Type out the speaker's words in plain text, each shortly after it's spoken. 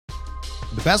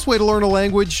The best way to learn a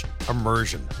language?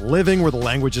 Immersion. Living where the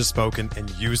language is spoken and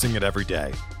using it every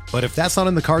day. But if that's not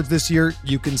in the cards this year,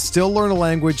 you can still learn a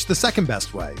language the second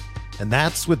best way, and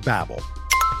that's with Babbel.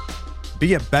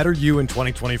 Be a better you in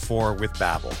 2024 with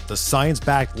Babbel, the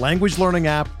science-backed language learning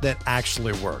app that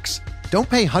actually works. Don't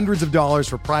pay hundreds of dollars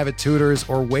for private tutors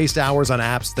or waste hours on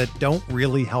apps that don't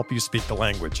really help you speak the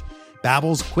language.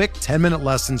 Babbel's quick 10-minute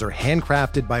lessons are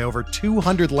handcrafted by over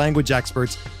 200 language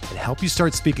experts and help you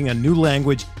start speaking a new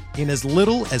language in as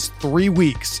little as 3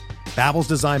 weeks. Babbel's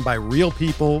designed by real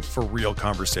people for real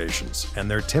conversations,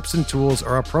 and their tips and tools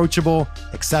are approachable,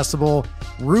 accessible,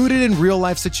 rooted in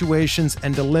real-life situations,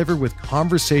 and delivered with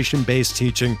conversation-based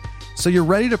teaching, so you're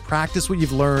ready to practice what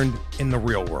you've learned in the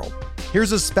real world.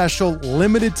 Here's a special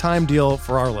limited-time deal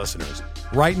for our listeners.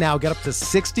 Right now, get up to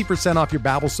 60% off your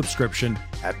Babbel subscription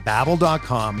at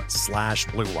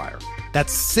babbel.com/Blue Wire.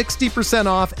 That's 60%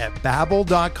 off at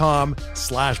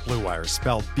babbel.com/Blue Wire,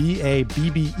 spelled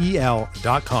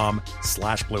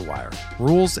BABBEL.com/Blue Wire.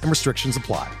 Rules and restrictions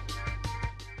apply.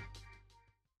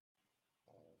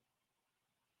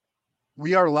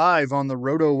 We are live on the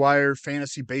RotoWire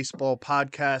Fantasy Baseball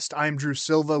Podcast. I'm Drew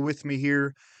Silva. With me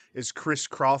here is Chris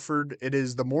Crawford. It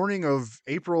is the morning of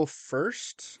April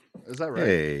 1st. Is that right?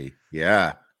 Hey,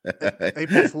 yeah.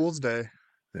 April Fool's Day.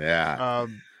 Yeah.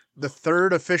 The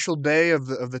third official day of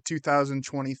the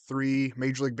 2023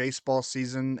 Major League Baseball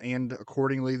season, and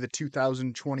accordingly the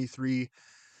 2023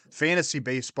 fantasy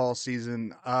baseball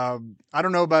season. I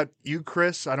don't know about you,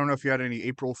 Chris. I don't know if you had any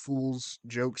April Fool's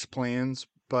jokes plans,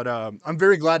 but I'm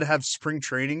very glad to have spring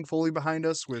training fully behind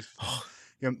us with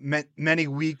many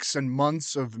weeks and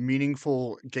months of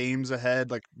meaningful games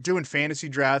ahead. Like, doing fantasy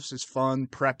drafts is fun.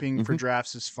 Prepping for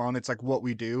drafts is fun. It's like what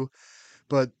we do.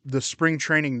 But the spring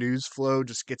training news flow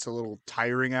just gets a little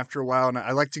tiring after a while. And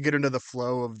I like to get into the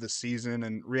flow of the season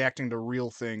and reacting to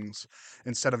real things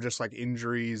instead of just like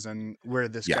injuries and where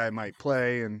this guy might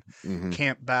play and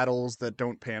camp battles that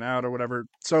don't pan out or whatever.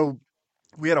 So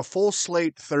we had a full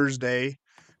slate Thursday.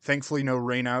 Thankfully, no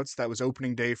rainouts. That was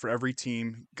opening day for every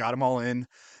team. Got them all in.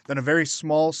 Then a very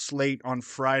small slate on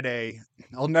Friday.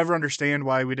 I'll never understand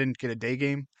why we didn't get a day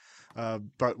game,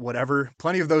 but whatever.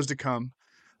 Plenty of those to come.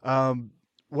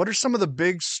 What are some of the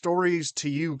big stories to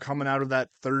you coming out of that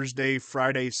Thursday,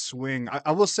 Friday swing?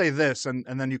 I will say this, and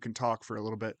then you can talk for a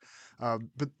little bit.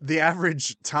 But the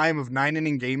average time of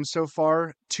 9-inning games so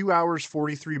far, 2 hours,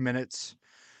 43 minutes.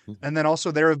 And then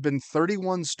also there have been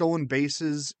 31 stolen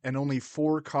bases and only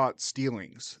 4 caught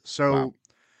stealings. So,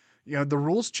 the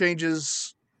rules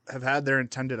changes have had their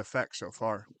intended effect so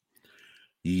far.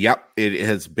 Yep, it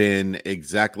has been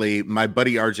exactly. My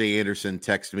buddy RJ Anderson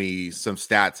texted me some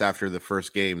stats after the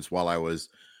first games while I was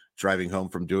driving home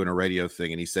from doing a radio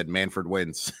thing, and he said Manfred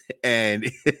wins.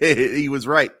 And he was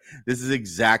right. This is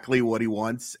exactly what he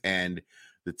wants, and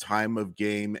the time of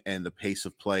game and the pace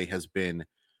of play has been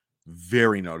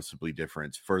very noticeably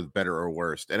different, for the better or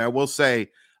worse. And I will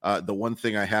say, the one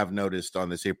thing I have noticed on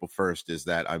this April 1st is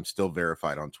that I'm still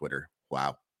verified on Twitter.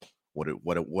 Wow. What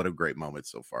a great moment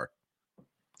so far.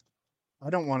 I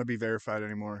don't want to be verified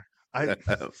anymore. I'm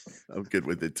good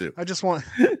with it too. I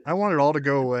want it all to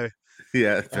go away.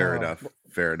 Yeah, fair enough.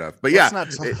 But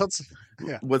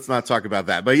let's not talk about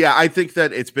that. But yeah, I think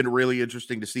that it's been really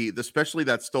interesting to see, especially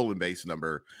that stolen base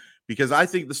number, because I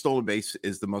think the stolen base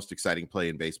is the most exciting play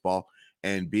in baseball,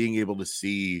 and being able to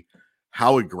see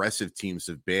how aggressive teams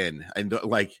have been. And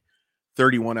like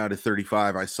 31 out of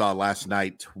 35, I saw last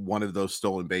night, one of those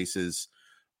stolen bases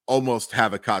almost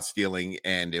have a caught stealing,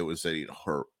 and it was a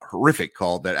horrific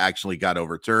call that actually got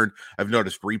overturned. I've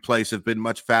noticed replays have been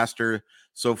much faster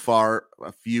so far,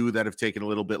 a few that have taken a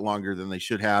little bit longer than they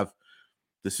should have.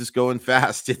 This is going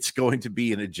fast. It's going to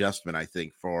be an adjustment, I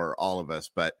think, for all of us,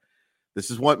 but this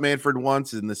is what Manfred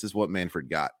wants, and this is what Manfred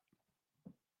got.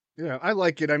 Yeah, I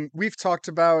like it. We've talked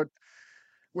about,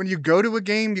 when you go to a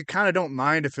game, you kind of don't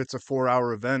mind if it's a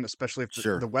 4-hour event, especially if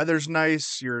the weather's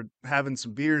nice, you're having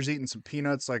some beers, eating some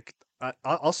peanuts. Like,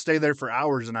 I'll stay there for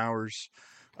hours and hours.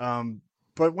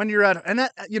 But when you're at, and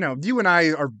that, you and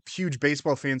I are huge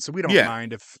baseball fans, so we don't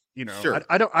mind if,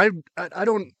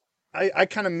 I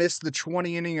kind of miss the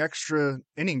 20 extra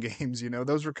inning games.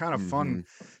 Those were kind of fun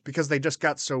because they just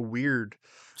got so weird.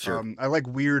 Sure. I like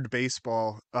weird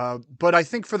baseball. But I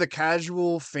think for the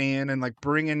casual fan and like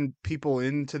bringing people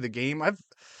into the game,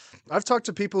 I've talked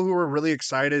to people who are really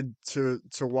excited to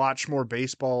watch more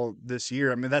baseball this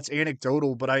year. I mean, that's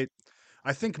anecdotal, but I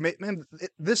think, man,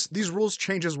 these rules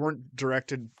changes weren't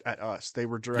directed at us. They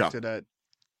were directed at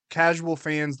casual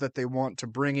fans that they want to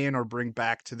bring in or bring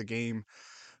back to the game.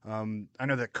 I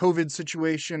know the COVID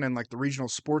situation and like the regional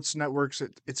sports networks,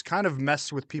 it's kind of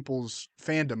messed with people's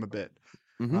fandom a bit.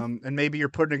 And maybe you're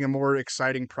putting a more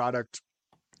exciting product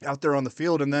out there on the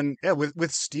field. And then, yeah,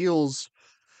 with Steals,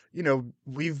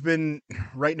 we've been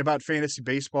writing about fantasy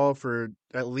baseball for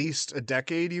at least a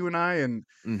decade, you and I, and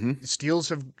Steals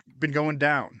have been going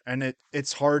down, and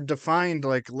it's hard to find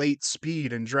like late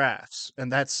speed in drafts,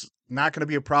 and that's not going to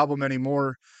be a problem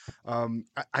anymore.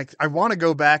 I want to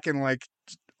go back and like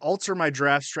alter my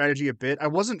draft strategy a bit. I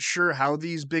wasn't sure how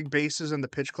these big bases and the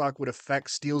pitch clock would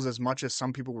affect Steals as much as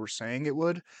some people were saying it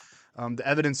would. The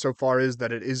evidence so far is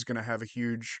that it is going to have a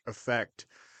huge effect.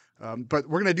 But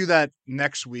we're going to do that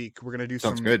next week. We're going to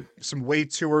do some way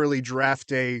too early draft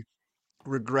day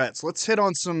regrets. Let's hit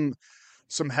on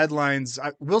some headlines.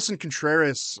 Wilson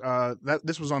Contreras,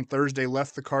 this was on Thursday,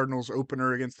 left the Cardinals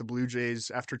opener against the Blue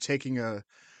Jays after taking a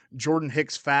Jordan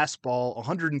Hicks fastball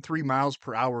 103 miles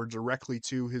per hour directly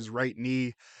to his right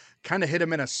knee. Kind of hit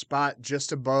him in a spot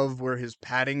just above where his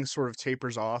padding sort of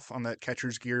tapers off on that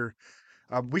catcher's gear.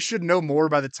 We should know more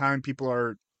by the time people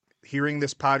are hearing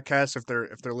this podcast, if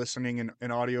they're listening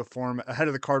in audio form, ahead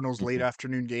of the Cardinals' late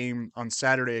afternoon game on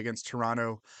Saturday against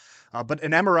Toronto. But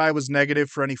an MRI was negative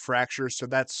for any fractures, so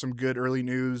that's some good early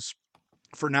news.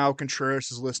 For now,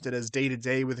 Contreras is listed as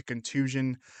day-to-day with a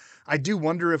contusion. I do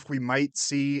wonder if we might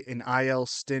see an IL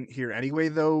stint here anyway,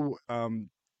 though,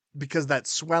 because that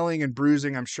swelling and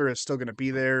bruising, I'm sure, is still going to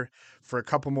be there for a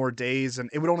couple more days. And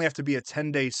it would only have to be a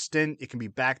 10-day stint. It can be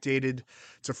backdated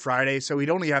to Friday. So he'd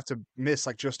only have to miss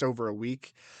like just over a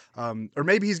week. Or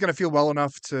maybe he's going to feel well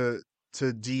enough to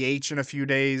DH in a few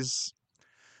days.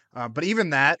 But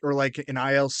even that, or like an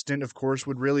IL stint, of course,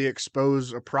 would really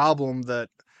expose a problem that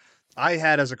I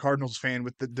had as a Cardinals fan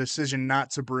with the decision not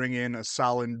to bring in a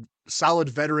solid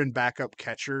veteran backup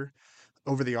catcher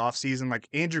over the offseason. Like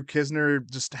Andrew Knizner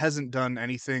just hasn't done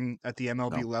anything at the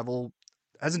MLB level,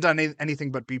 hasn't done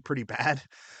anything but be pretty bad.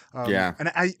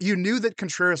 And you knew that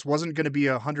Contreras wasn't going to be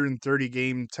a 130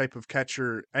 game type of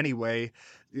catcher anyway.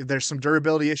 There's some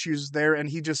durability issues there, and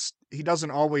he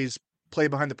doesn't always play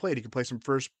behind the plate. He can play some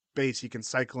first base. He can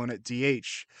cycle in at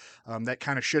DH. That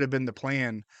kind of should have been the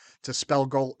plan, to spell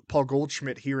Paul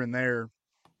Goldschmidt here and there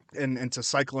and to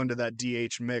cycle into that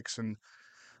DH mix. And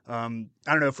I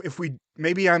don't know if we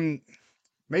maybe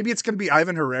it's going to be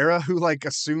Ivan Herrera who like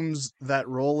assumes that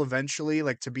role eventually,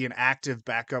 like to be an active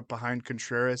backup behind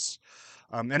Contreras.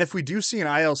 And if we do see an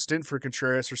IL stint for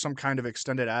Contreras or some kind of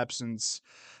extended absence,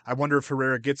 I wonder if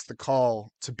Herrera gets the call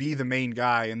to be the main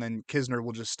guy, and then Knizner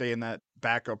will just stay in that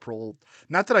backup role.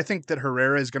 Not that I think that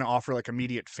Herrera is going to offer like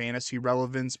immediate fantasy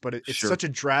relevance, but it's such a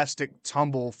drastic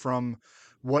tumble from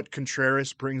what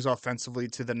Contreras brings offensively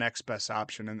to the next best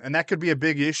option. And that could be a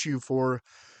big issue for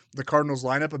the Cardinals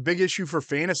lineup, a big issue for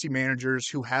fantasy managers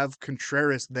who have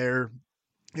Contreras there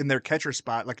in their catcher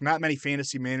spot. Like not many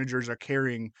fantasy managers are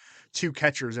carrying two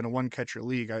catchers in a one catcher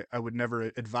league. I would never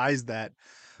advise that.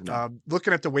 No.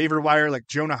 Looking at the waiver wire, like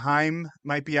Jonah Heim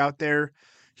might be out there.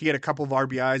 He had a couple of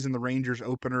RBIs in the Rangers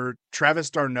opener.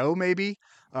 Travis d'Arnaud, maybe.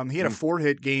 He had a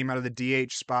 4-hit game out of the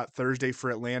DH spot Thursday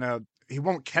for Atlanta. He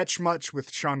won't catch much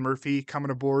with Sean Murphy coming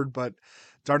aboard, but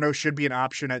d'Arnaud should be an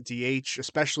option at DH,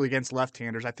 especially against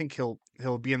left-handers. I think he'll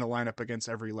be in the lineup against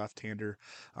every left-hander.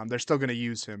 They're still going to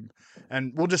use him.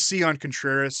 And we'll just see on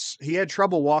Contreras. He had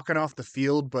trouble walking off the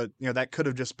field, but that could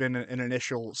have just been an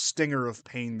initial stinger of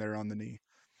pain there on the knee.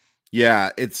 Yeah,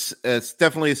 it's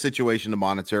definitely a situation to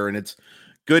monitor, and it's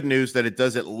good news that it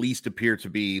does at least appear to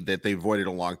be that they avoided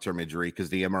a long-term injury because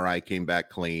the MRI came back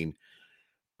clean.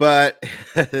 But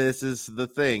this is the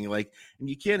thing, like, and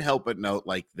you can't help but note,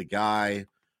 like, the guy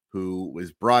who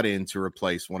was brought in to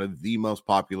replace one of the most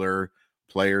popular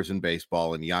players in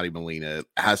baseball, and Yadi Molina,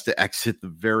 has to exit the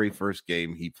very first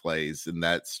game he plays, and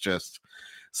that's just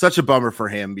such a bummer for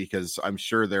him because I'm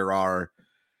sure there are,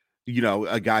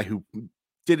 a guy who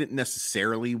didn't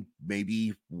necessarily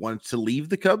maybe want to leave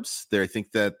the Cubs. I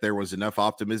think that there was enough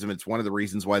optimism. It's one of the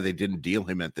reasons why they didn't deal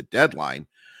him at the deadline.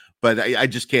 But I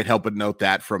just can't help but note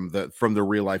that from the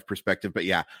real life perspective. But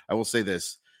yeah, I will say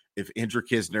this: if Andrew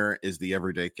Knizner is the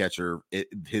everyday catcher,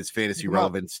 his fantasy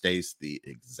relevance stays the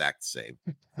exact same.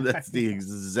 That's the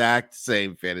exact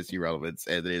same fantasy relevance,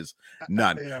 and it is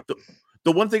none. Yeah.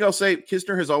 The one thing I'll say,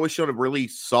 Knizner has always shown a really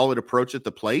solid approach at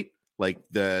the plate. Like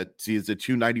he's a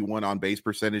 291 on base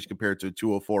percentage compared to a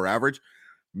 204 average.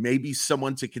 Maybe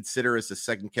someone to consider as a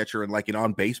second catcher in like an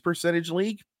on base percentage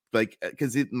league, like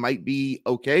because it might be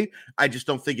okay. I just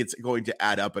don't think it's going to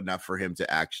add up enough for him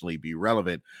to actually be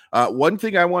relevant. One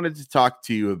thing I wanted to talk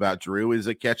to you about, Drew, is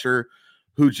a catcher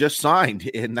who just signed,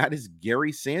 and that is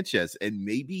Gary Sanchez. And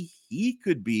maybe he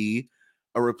could be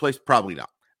a replacement. Probably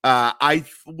not. I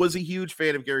was a huge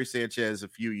fan of Gary Sanchez a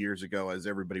few years ago, as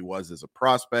everybody was as a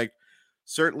prospect.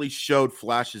 Certainly showed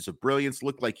flashes of brilliance,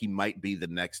 looked like he might be the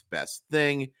next best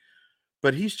thing.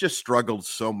 But he's just struggled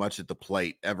so much at the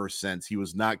plate ever since. He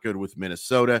was not good with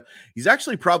Minnesota. He's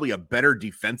actually probably a better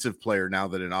defensive player now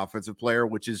than an offensive player,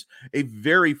 which is a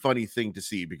very funny thing to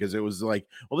see, because it was like,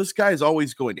 well, this guy is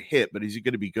always going to hit, but is he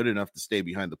going to be good enough to stay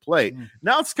behind the plate?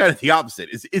 Now it's kind of the opposite.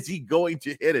 Is he going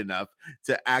to hit enough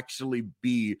to actually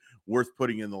be worth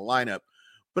putting in the lineup?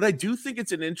 But I do think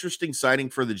it's an interesting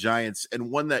signing for the Giants, and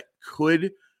one that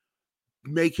could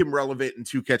make him relevant in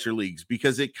 2 catcher leagues,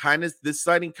 because this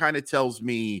signing kind of tells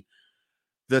me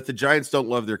that the Giants don't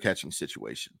love their catching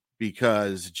situation,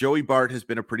 because Joey Bart has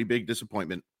been a pretty big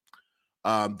disappointment.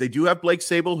 They do have Blake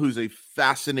Sabol, who's a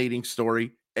fascinating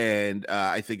story, and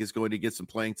I think is going to get some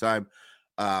playing time.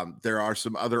 There are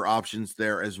some other options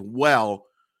there as well,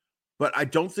 but I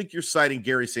don't think you're signing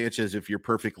Gary Sanchez if you're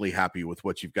perfectly happy with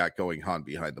what you've got going on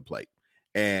behind the plate.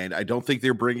 And I don't think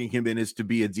they're bringing him in as to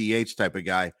be a DH type of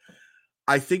guy.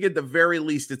 I think at the very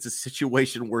least, it's a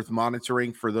situation worth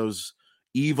monitoring for those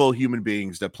evil human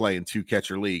beings that play in 2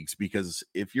 catcher leagues, because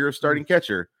if you're a starting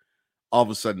catcher, all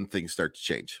of a sudden things start to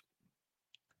change.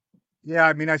 Yeah,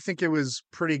 I mean, I think it was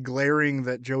pretty glaring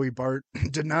that Joey Bart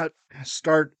did not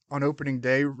start on opening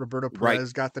day. Roberto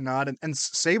Perez got the nod, and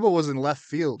Sabol was in left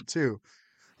field too.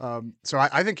 So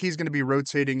I think he's going to be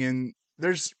rotating in.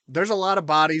 There's a lot of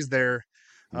bodies there,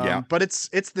 but it's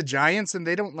the Giants, and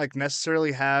they don't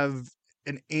necessarily have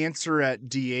an answer at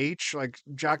DH. Like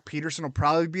Jock Peterson will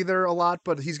probably be there a lot,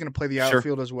 but he's going to play the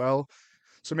outfield as well.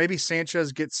 So maybe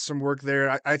Sanchez gets some work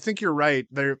there. I think you're right.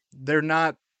 They're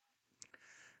not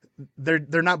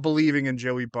believing in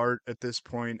Joey Bart at this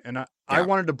point, and I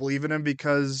wanted to believe in him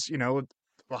because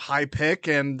a high pick,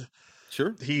 and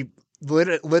he lit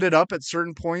it up at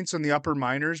certain points in the upper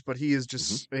minors, but he is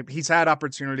just he's had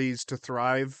opportunities to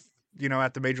thrive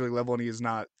at the major league level, and he has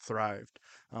not thrived.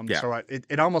 So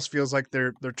it almost feels like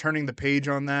they're turning the page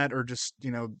on that, or just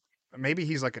maybe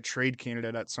he's like a trade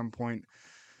candidate at some point.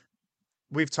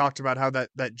 We've talked about how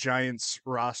that Giants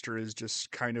roster is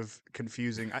just kind of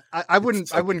confusing. I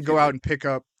wouldn't go out and pick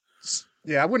up.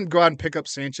 Yeah, I wouldn't go out and pick up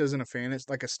Sanchez in a fantasy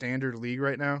like a standard league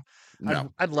right now.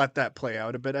 No. I'd let that play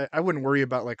out a bit. I wouldn't worry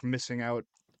about missing out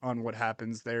on what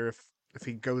happens there if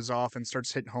he goes off and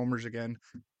starts hitting homers again.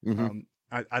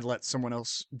 I'd let someone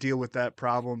else deal with that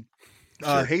problem.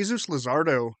 Jesus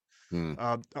Luzardo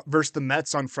versus the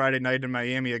Mets on Friday night in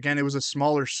Miami. Again, it was a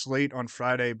smaller slate on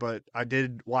Friday, but I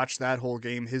did watch that whole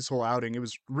game, his whole outing. It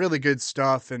was really good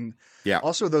stuff. And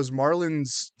also those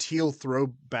Marlins teal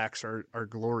throwbacks are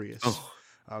glorious.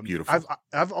 Oh, beautiful.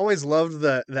 I've always loved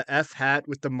the F hat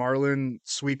with the Marlin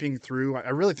sweeping through. I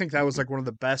really think that was one of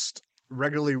the best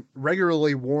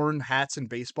regularly worn hats in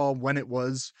baseball when it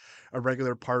was a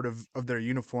regular part of their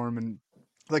uniform. And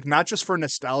not just for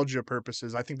nostalgia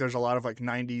purposes. I think there's a lot of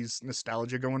 90s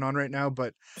nostalgia going on right now,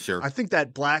 but I think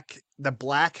that the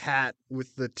black hat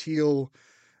with the teal,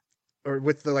 or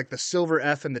with the the silver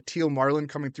F and the teal Marlin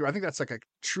coming through, I think that's a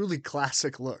truly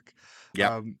classic look.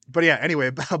 Yeah. But yeah, anyway,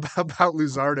 about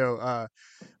Luzardo,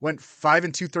 went 5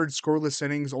 2/3 scoreless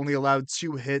innings, only allowed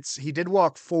 2 hits. He did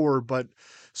walk 4, but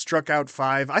struck out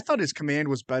 5. I thought his command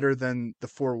was better than the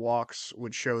 4 walks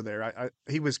would show there.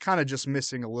 He was kind of just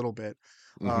missing a little bit.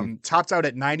 Topped out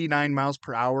at 99 miles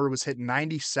per hour, was hit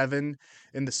 97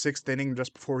 in the 6th inning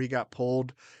just before he got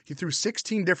pulled. He threw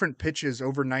 16 different pitches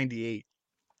over 98,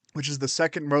 which is the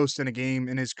second most in a game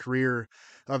in his career.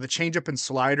 The changeup and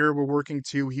slider were working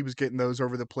too. He was getting those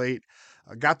over the plate.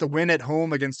 Got the win at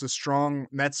home against a strong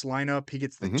Mets lineup. He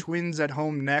gets the Twins at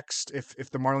home next if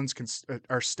the Marlins can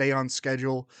stay on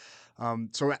schedule.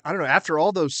 So I don't know, after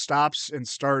all those stops and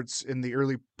starts in the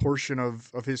early portion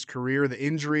of his career, the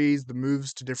injuries, the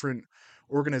moves to different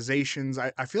organizations,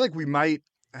 I feel like we might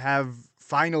have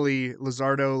finally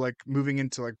Luzardo moving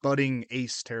into budding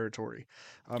ace territory.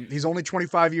 He's only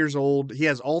 25 years old. He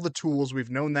has all the tools. We've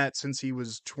known that since he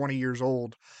was 20 years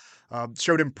old.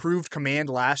 Showed improved command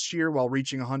last year while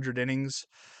reaching 100 innings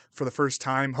for the first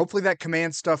time. Hopefully that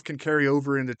command stuff can carry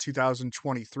over into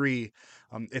 2023.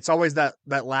 It's always that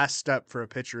last step for a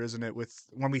pitcher, isn't it?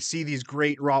 When we see these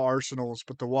great raw arsenals,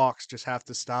 but the walks just have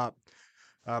to stop.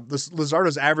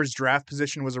 Luzardo's average draft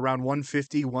position was around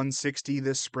 150, 160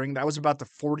 this spring. That was about the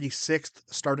 46th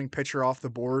starting pitcher off the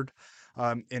board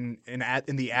in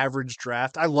the average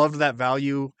draft. I loved that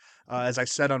value. As I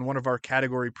said on one of our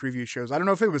category preview shows, I don't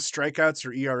know if it was strikeouts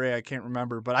or ERA, I can't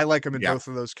remember, but I like him in both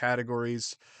of those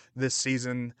categories this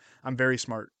season. I'm very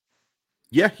smart.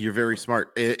 Yeah, you're very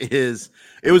smart. It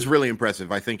was really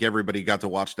impressive. I think everybody got to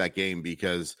watch that game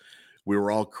because we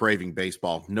were all craving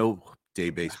baseball. No day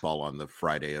baseball on the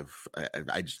Friday of,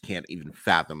 I just can't even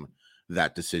fathom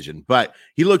that decision. But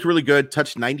he looked really good,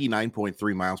 touched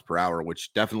 99.3 miles per hour,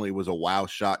 which definitely was a wow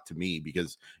shot to me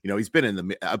because, he's been in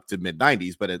the up to mid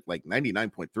 90s, but at like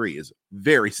 99.3 is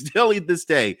very still this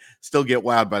day, still get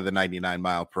wowed by the 99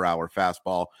 mile per hour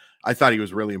fastball. I thought he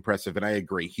was really impressive. And I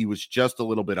agree. He was just a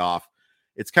little bit off.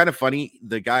 It's kind of funny.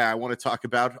 The guy I want to talk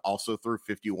about also threw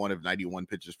 51 of 91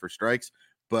 pitches for strikes,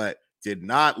 but did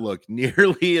not look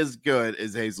nearly as good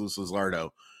as Jesus Luzardo.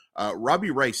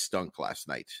 Robbie Ray stunk last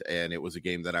night, and it was a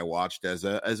game that I watched as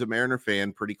a Mariner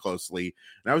fan pretty closely,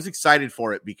 and I was excited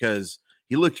for it because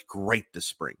he looked great this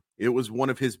spring. It was one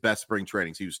of his best spring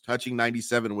trainings. He was touching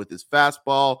 97 with his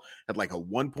fastball, had like a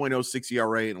 1.06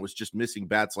 ERA, and was just missing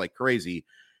bats like crazy.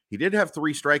 He did have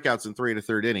 3 strikeouts in 3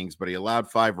 1/3 innings, but he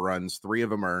allowed 5 runs, 3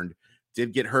 of them earned,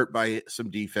 did get hurt by some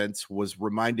defense, was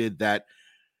reminded that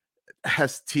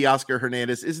Teoscar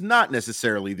Hernandez is not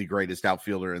necessarily the greatest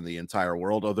outfielder in the entire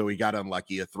world, although he got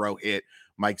unlucky. A throw hit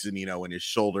Mike Zunino in his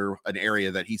shoulder, an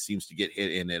area that he seems to get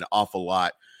hit in an awful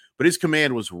lot. But his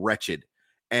command was wretched.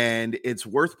 And it's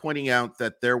worth pointing out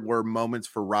that there were moments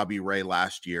for Robbie Ray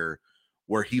last year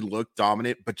where he looked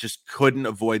dominant, but just couldn't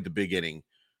avoid the big inning.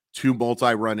 2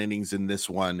 multi-run innings in this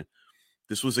one.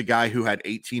 This was a guy who had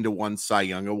 18-1 Cy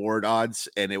Young Award odds,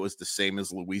 and it was the same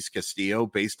as Luis Castillo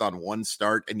based on 1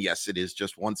 start. And yes, it is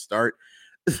just 1 start.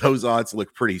 Those odds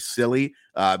look pretty silly,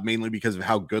 mainly because of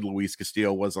how good Luis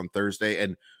Castillo was on Thursday.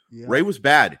 And Ray was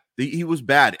bad. He was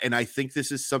bad. And I think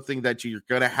this is something that you're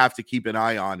going to have to keep an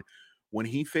eye on when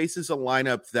he faces a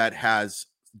lineup that has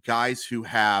guys who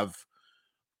have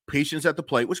patience at the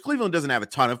plate, which Cleveland doesn't have a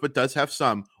ton of, but does have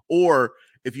some, or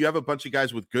if you have a bunch of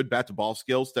guys with good bat-to-ball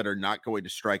skills that are not going to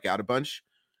strike out a bunch,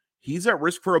 he's at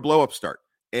risk for a blow-up start.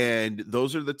 And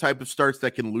those are the type of starts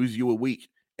that can lose you a week.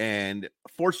 And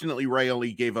fortunately, Ray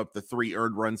only gave up the 3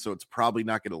 earned runs, so it's probably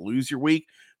not going to lose your week.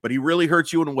 But he really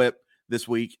hurt you in whip this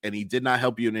week, and he did not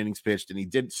help you in innings pitched, and he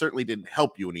certainly didn't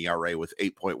help you in ERA with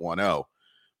 8.10.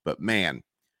 But, man,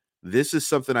 this is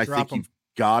something I think you've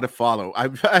got to follow.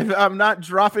 I'm not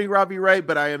dropping Robbie Ray,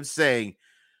 but I am saying –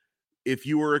 if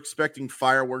you were expecting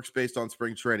fireworks based on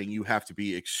spring training, you have to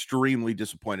be extremely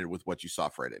disappointed with what you saw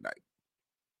Friday night.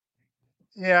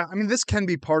 Yeah, I mean, this can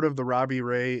be part of the Robbie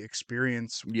Ray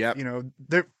experience. Yeah,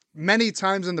 there many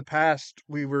times in the past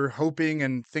we were hoping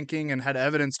and thinking and had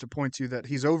evidence to point to that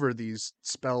he's over these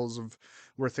spells of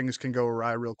where things can go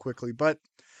awry real quickly. But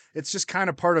it's just kind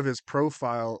of part of his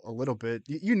profile a little bit.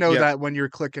 That when you're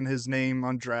clicking his name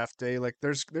on draft day, like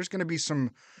there's going to be some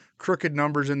crooked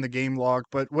numbers in the game log,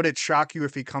 but would it shock you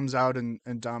if he comes out and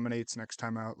dominates next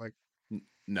time out? Like,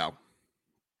 no.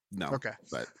 Okay.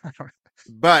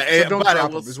 But so don't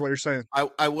drop him, is what you're saying.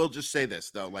 I will just say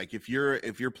this though. Like if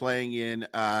you're playing in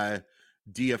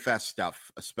DFS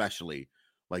stuff, especially,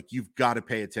 like you've got to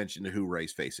pay attention to who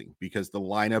Ray's facing because the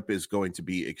lineup is going to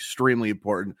be extremely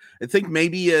important. I think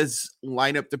maybe as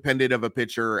lineup dependent of a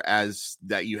pitcher as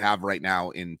that you have right now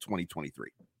in 2023.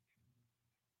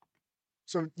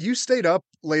 So you stayed up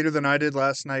later than I did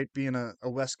last night, being a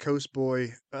West Coast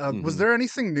boy. Was there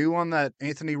anything new on that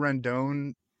Anthony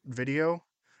Rendon video?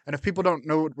 And if people don't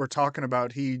know what we're talking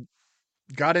about, he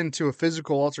got into a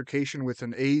physical altercation with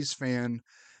an A's fan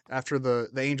after the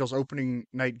Angels opening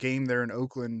night game there in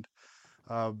Oakland.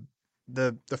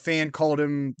 The fan called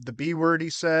him the B word, he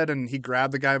said, and he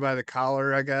grabbed the guy by the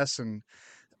collar, I guess. And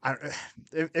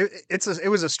it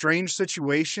was a strange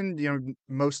situation.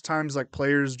 Most times like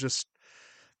players just,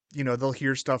 they'll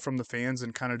hear stuff from the fans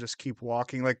and kind of just keep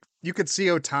walking. Like you could see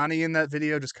Ohtani in that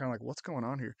video, just kind of like, what's going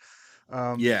on here?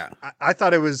 I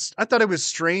thought it was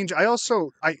strange. I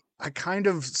also, I kind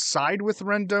of side with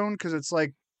Rendon because it's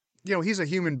like, he's a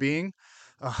human being.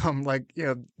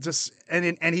 Just,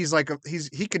 and he's like,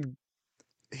 he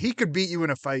could beat you in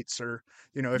a fight, sir.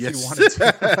 If he wanted to.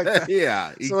 Like that.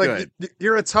 Yeah. So like,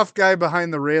 you're a tough guy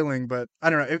behind the railing, but I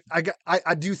don't know.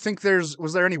 I do think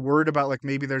was there any word about like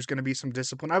maybe there's going to be some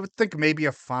discipline? I would think maybe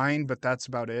a fine, but that's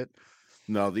about it.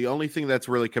 No, the only thing that's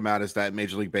really come out is that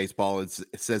Major League Baseball it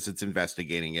says it's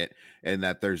investigating it and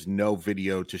that there's no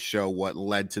video to show what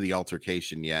led to the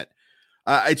altercation yet.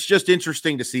 It's just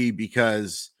interesting to see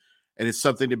because, and it's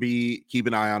something to keep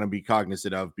an eye on and be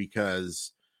cognizant of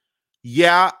because,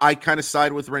 yeah, I kind of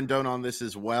side with Rendon on this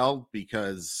as well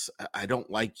because I don't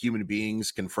like human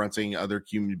beings confronting other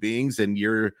human beings, and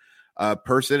you're a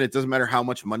person. It doesn't matter how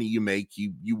much money you make,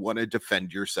 you want to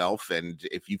defend yourself, and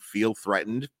if you feel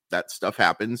threatened, that stuff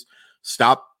happens.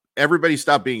 Everybody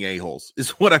stop being a-holes is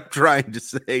what I'm trying to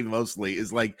say mostly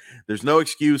is like, there's no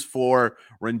excuse for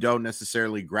Rendon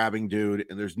necessarily grabbing dude.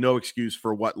 And there's no excuse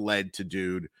for what led to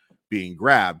dude being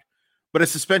grabbed, but a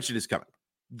suspension is coming.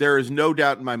 There is no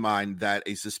doubt in my mind that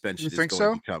a suspension is going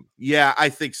to come. Yeah, I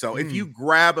think so. If you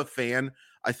grab a fan,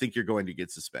 I think you're going to get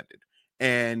suspended.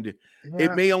 And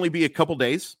it may only be a couple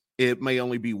days. It may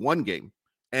only be one game.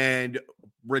 And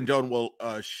Rendon will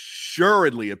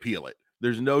assuredly appeal it.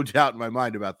 There's no doubt in my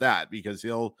mind about that, because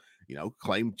he'll,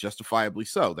 claim justifiably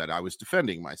so that I was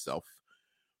defending myself.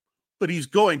 But he's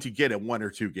going to get a 1 or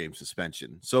 2 game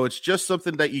suspension. So it's just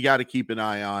something that you got to keep an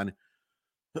eye on.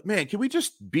 But man, can we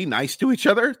just be nice to each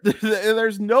other?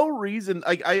 There's no reason.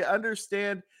 I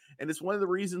understand. And it's one of the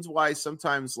reasons why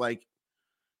sometimes,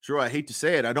 Drew, I hate to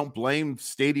say it, I don't blame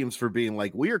stadiums for being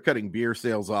like, we are cutting beer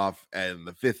sales off in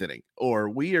the 5th inning, or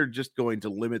we are just going to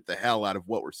limit the hell out of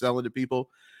what we're selling to people.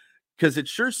 Because it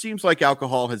sure seems like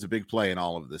alcohol has a big play in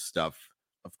all of this stuff.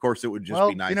 Of course, it would just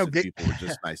be nice if people were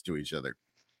just nice to each other.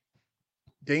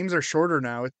 Games are shorter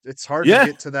now. It's hard to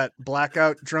get to that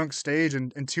blackout drunk stage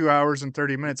in 2 hours and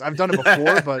 30 minutes. I've done it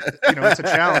before, but it's a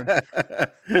challenge.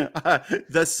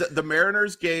 The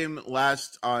Mariners game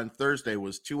last on Thursday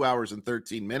was 2 hours and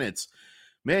 13 minutes.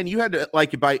 Man, you had to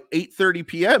by 8:30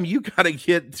 p.m. you got to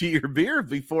get to your beer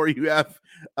before you have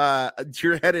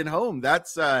you're heading home.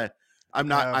 That's I'm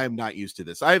not used to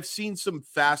this. I've seen some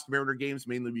fast Mariner games,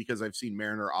 mainly because I've seen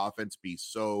Mariner offense be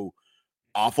so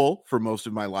awful for most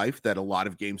of my life that a lot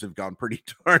of games have gone pretty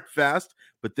darn fast,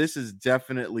 but this is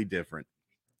definitely different.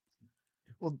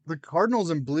 Well, the Cardinals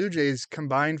and Blue Jays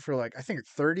combined for I think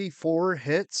 34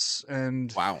 hits,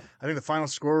 and wow, I think the final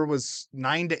score was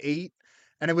 9-8,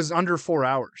 and it was under 4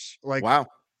 hours. Wow.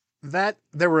 That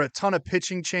there were a ton of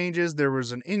pitching changes. There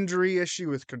was an injury issue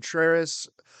with Contreras.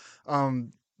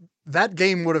 That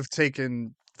game would have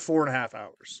taken 4.5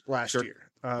 hours last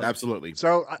year. Absolutely.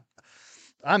 So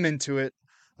I'm into it.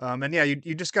 And yeah,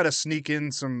 you just got to sneak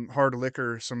in some hard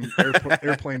liquor, some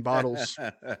airplane bottles,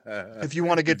 if you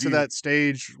want to get to that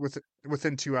stage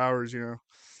within 2 hours. The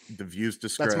views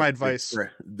that's my advice.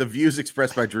 The views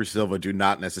expressed by Drew Silva do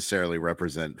not necessarily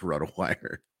represent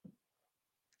RotoWire.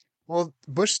 Well,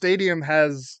 Busch Stadium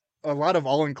has a lot of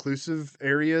all-inclusive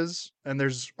areas, and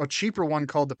there's a cheaper one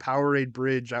called the Powerade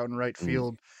Bridge out in right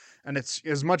field, and it's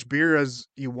as much beer as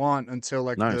you want until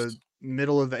the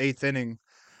middle of the 8th inning.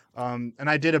 And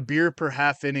I did a beer per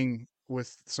half inning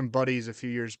with some buddies a few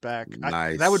years back.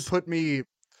 Nice. That would put me,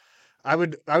 I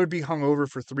would be hungover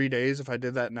for 3 days if I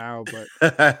did that now, but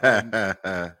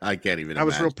I can't even. I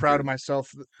was real proud of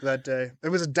myself that day. It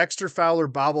was a Dexter Fowler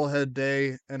bobblehead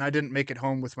day, and I didn't make it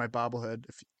home with my bobblehead,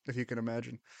 if you can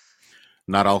imagine.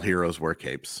 Not all heroes wear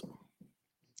capes.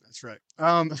 That's right.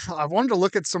 I wanted to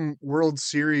look at some World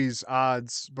Series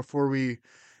odds before we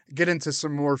get into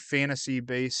some more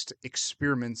fantasy-based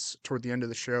experiments toward the end of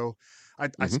the show. I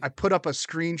put up a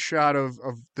screenshot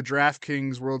of the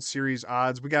DraftKings World Series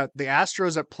odds. We got the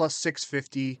Astros at plus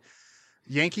 650,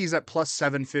 Yankees at plus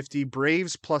 750,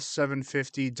 Braves plus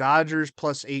 750, Dodgers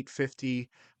plus 850,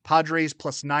 Padres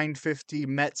plus 950,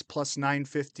 Mets plus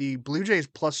 950, Blue Jays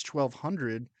plus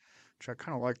 1200, which I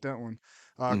kind of like that one.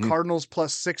 Cardinals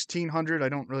plus 1600. I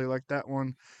don't really like that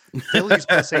one. Phillies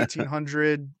plus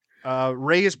 1800.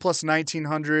 Rays plus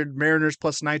 1900, Mariners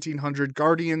plus 1900,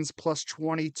 Guardians plus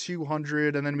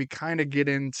 2200, and then we kind of get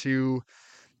into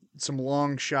some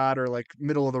long shot or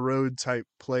middle of the road type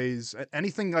plays.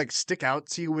 Anything stick out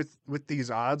to you with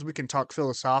these odds? We can talk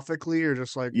philosophically or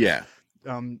just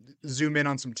zoom in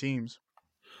on some teams.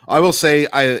 I will say,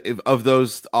 of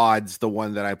those odds, the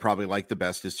one that I probably like the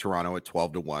best is Toronto at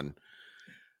 12-1.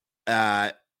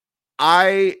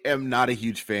 I am not a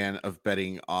huge fan of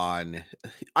betting on.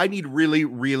 I need really,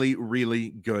 really, really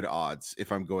good odds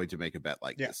if I'm going to make a bet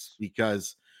like this,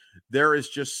 because there is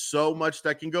just so much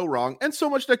that can go wrong and so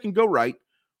much that can go right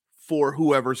for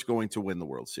whoever's going to win the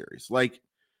World Series.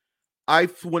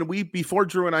 Before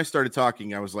Drew and I started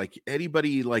talking, I was like,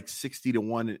 anybody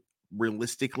 60-1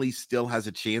 realistically still has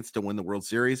a chance to win the World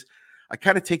Series. I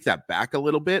kind of take that back a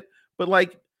little bit, but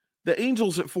the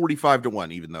Angels at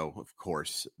 45-1, even though, of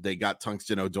course, they got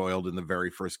Tungsten O'Doyle in the very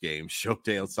first game.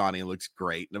 Shohei Ohtani looks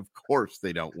great, and of course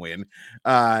they don't win.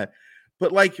 But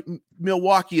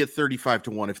Milwaukee at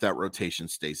 35-1 if that rotation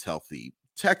stays healthy.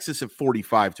 Texas at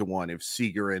 45-1 if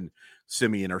Seager and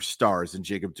Simeon are stars, and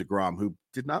Jacob deGrom, who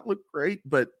did not look great,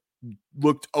 but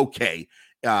looked okay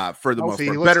for the most part. He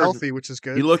looked healthy, which is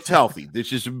good. He looked healthy,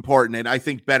 which is important, and I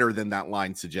think better than that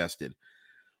line suggested.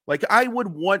 I would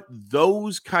want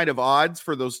those kind of odds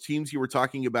for those teams you were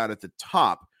talking about at the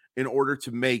top in order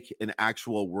to make an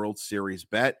actual World Series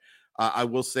bet. I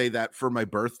will say that for my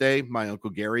birthday, my Uncle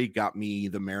Gary got me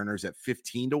the Mariners at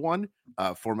 15-1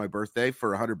 for my birthday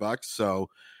for $100. So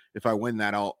if I win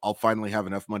that, I'll finally have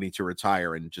enough money to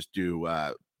retire and just do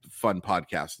fun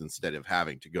podcast instead of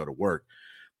having to go to work.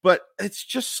 But it's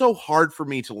just so hard for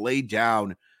me to lay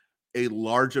down a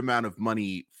large amount of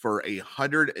money for a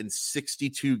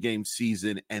 162 game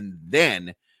season and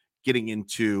then getting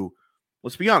into,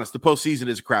 let's be honest, the postseason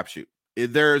is a crapshoot.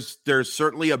 There's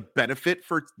certainly a benefit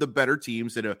for the better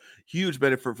teams and a huge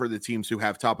benefit for the teams who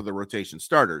have top of the rotation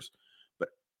starters, but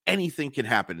anything can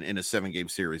happen in a 7-game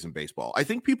series in baseball. I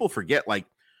think people forget, like,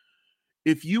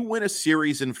 if you win a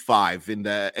series in 5 in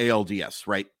the ALDS,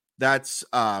 right, that's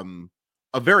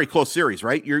a very close series,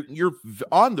 right? You're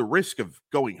on the risk of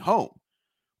going home.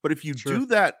 But if you do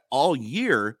that all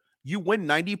year, you win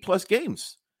 90 plus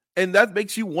games. And that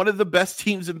makes you one of the best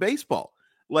teams in baseball.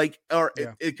 Like, or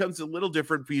it comes a little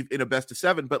different in a best of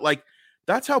 7, but like,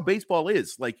 that's how baseball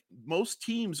is. Like, most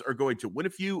teams are going to win a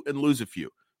few and lose a few.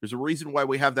 There's a reason why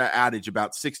we have that adage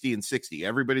about 60 and 60.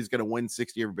 Everybody's going to win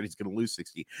 60. Everybody's going to lose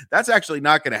 60. That's actually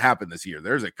not going to happen this year.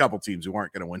 There's a couple teams who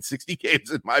aren't going to win 60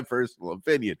 games, in my personal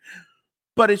opinion.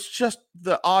 But it's just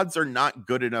the odds are not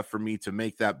good enough for me to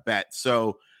make that bet.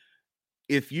 So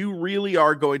if you really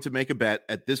are going to make a bet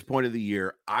at this point of the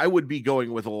year, I would be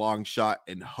going with a long shot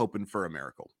and hoping for a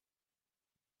miracle.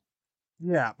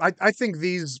 Yeah, I think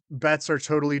these bets are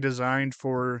totally designed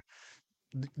for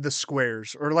the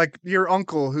squares, or like your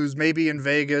uncle who's maybe in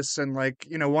Vegas and, like,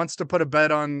 you know, wants to put a bet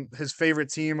on his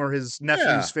favorite team or his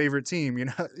nephew's favorite team.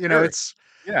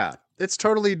 It's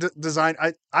totally designed.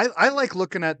 I like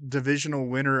looking at divisional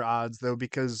winner odds though,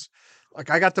 because like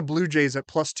I got the Blue Jays at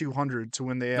plus 200 to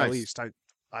win the AL East.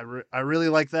 I really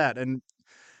like that. And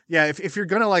yeah, if you're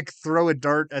going to like throw a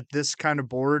dart at this kind of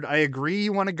board, I agree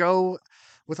you want to go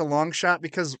with a long shot,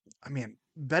 because I mean,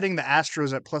 betting the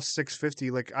Astros at plus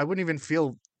 650, like I wouldn't even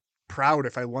feel proud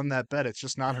if I won that bet. It's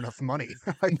just not enough money.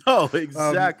 No,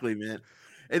 exactly, man.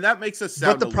 And that makes us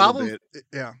sound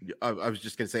I was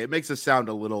just going to say, it makes us sound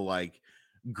a little like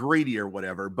greedy or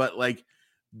whatever, but like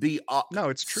no,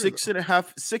 it's true.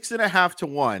 6.5 to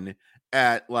 1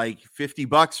 at like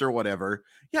 $50 or whatever.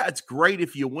 Yeah, it's great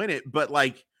if you win it, but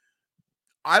like,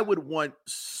 I would want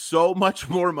so much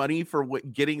more money for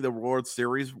getting the World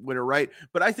Series winner right.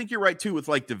 But I think you're right too with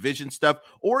like division stuff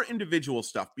or individual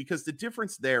stuff, because the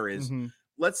difference there is,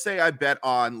 let's say I bet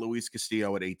on Luis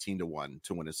Castillo at 18 to 1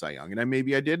 to win a Cy Young, and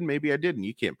maybe I did, maybe I didn't.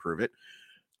 You can't prove it.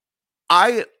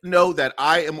 I know that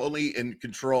I am only in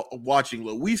control watching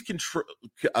Luis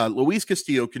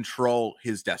Castillo control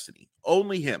his destiny,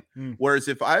 only him. Whereas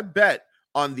if I bet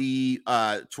on the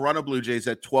Toronto Blue Jays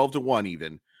at 12 to 1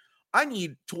 even, I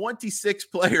need 26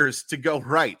 players to go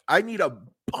right. I need a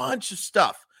bunch of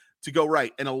stuff to go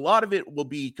right. And a lot of it will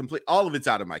be complete. All of it's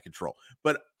out of my control,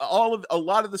 but a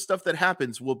lot of the stuff that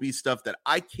happens will be stuff that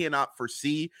I cannot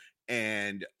foresee.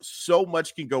 And so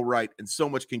much can go right and so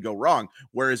much can go wrong.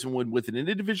 Whereas when with an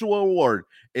individual award,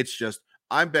 it's just,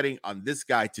 I'm betting on this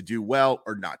guy to do well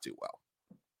or not do well.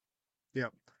 Yeah.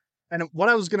 And what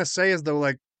I was going to say is though,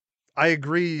 like, I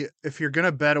agree. If you're going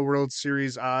to bet a World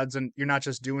Series odds and you're not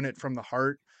just doing it from the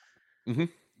heart,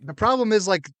 the problem is,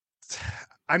 like,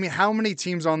 I mean, how many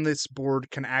teams on this board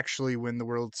can actually win the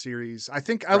World Series? I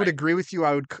think I would agree with you.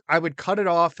 I would cut it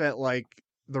off at like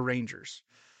the Rangers.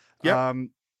 Yeah.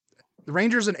 The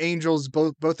Rangers and Angels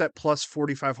both at plus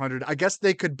 4,500. I guess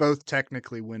they could both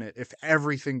technically win it if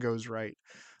everything goes right.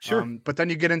 Sure. But then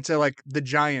you get into like the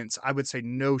Giants. I would say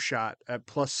no shot at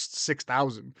plus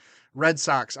 6,000. Red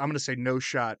Sox, I'm going to say no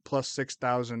shot, plus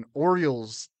 6,000.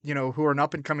 Orioles, you know, who are an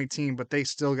up-and-coming team, but they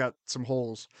still got some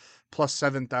holes, plus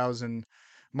 7,000.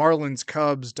 Marlins,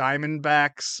 Cubs,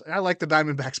 Diamondbacks. I like the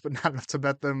Diamondbacks, but not enough to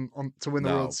bet them to win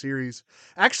the World Series.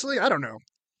 Actually, I don't know.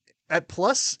 At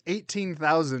plus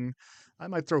 18,000, I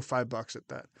might throw $5 at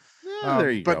that.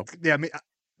 There you go. Yeah, I mean,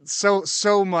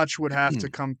 so much would have to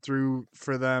come through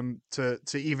for them to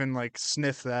even like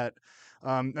sniff that.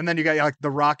 And then you got like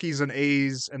the Rockies and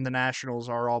A's and the Nationals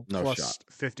are all plus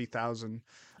 50,000.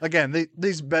 Again,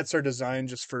 these bets are designed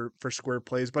just for square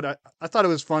plays, but I thought it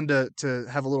was fun to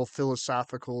have a little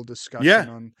philosophical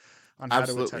discussion on how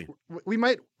to attack. We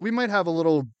might have a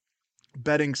little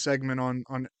betting segment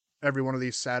on every one of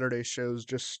these Saturday shows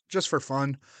just for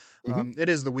fun. It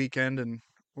is the weekend and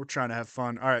we're trying to have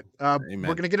fun. All right. We're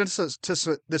going to get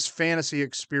into this fantasy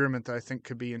experiment that I think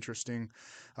could be interesting.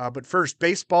 But first,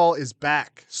 baseball is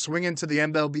back. Swing into the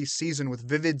MLB season with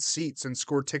Vivid Seats and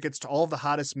score tickets to all the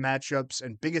hottest matchups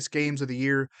and biggest games of the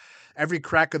year. Every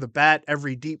crack of the bat,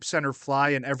 every deep center fly,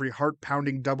 and every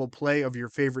heart-pounding double play of your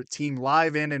favorite team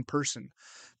live and in person.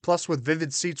 Plus, with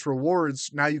Vivid Seats rewards,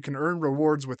 now you can earn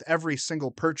rewards with every single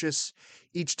purchase.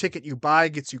 Each ticket you buy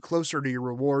gets you closer to your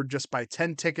reward. Just buy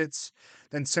 10 tickets,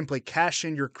 then simply cash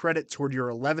in your credit toward your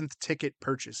 11th ticket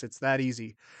purchase. It's that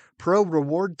easy. Pro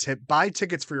reward tip: buy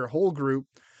tickets for your whole group,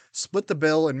 split the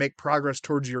bill, and make progress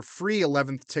towards your free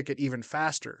 11th ticket even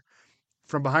faster.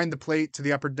 From behind the plate to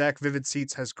the upper deck, Vivid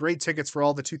Seats has great tickets for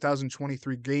all the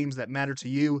 2023 games that matter to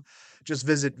you. Just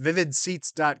visit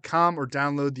vividseats.com or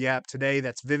download the app today.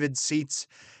 That's Vivid Seats.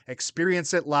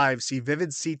 Experience it live. See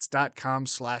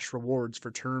vividseats.com/rewards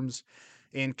for terms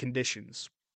and conditions.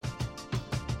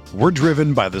 We're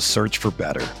driven by the search for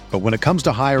better. But when it comes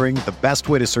to hiring, the best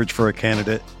way to search for a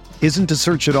candidate isn't to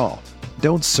search at all.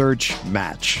 Don't search,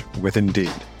 match with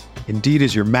Indeed. Indeed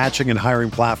is your matching and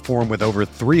hiring platform with over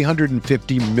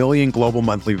 350 million global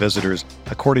monthly visitors,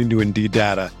 according to Indeed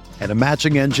data, and a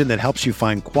matching engine that helps you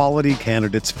find quality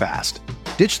candidates fast.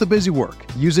 Ditch the busy work.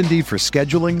 Use Indeed for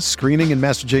scheduling, screening, and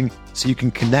messaging so you can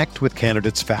connect with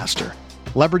candidates faster.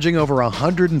 Leveraging over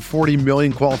 140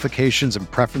 million qualifications and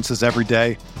preferences every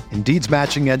day, Indeed's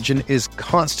matching engine is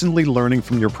constantly learning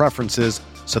from your preferences,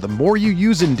 so the more you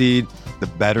use Indeed, the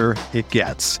better it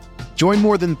gets. Join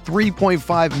more than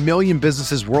 3.5 million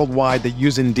businesses worldwide that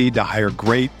use Indeed to hire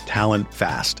great talent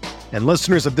fast. And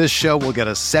listeners of this show will get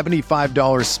a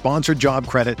 $75 sponsored job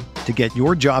credit to get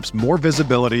your jobs more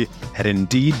visibility at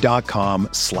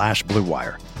Indeed.com/Blue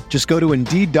Wire. Just go to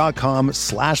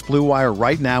Indeed.com/Blue Wire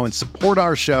right now and support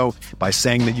our show by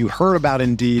saying that you heard about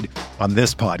Indeed on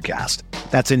this podcast.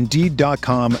 That's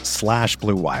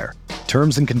Indeed.com/Blue Wire.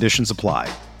 Terms and conditions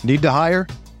apply. Need to hire?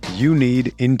 You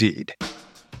need Indeed.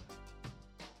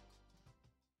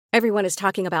 Everyone is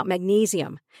talking about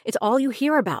magnesium. It's all you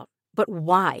hear about. But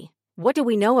why? What do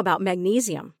we know about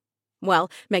magnesium? Well,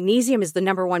 magnesium is the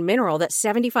number one mineral that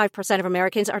 75% of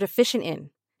Americans are deficient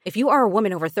in. If you are a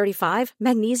woman over 35,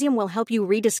 magnesium will help you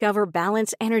rediscover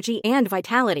balance, energy, and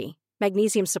vitality.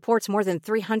 Magnesium supports more than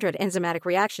 300 enzymatic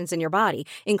reactions in your body,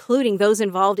 including those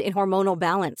involved in hormonal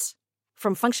balance.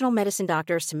 From functional medicine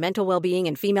doctors to mental well-being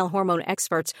and female hormone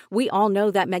experts, we all know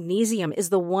that magnesium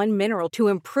is the one mineral to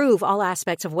improve all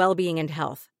aspects of well-being and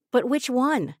health. But which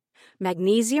one?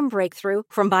 Magnesium Breakthrough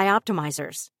from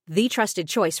Bioptimizers, the trusted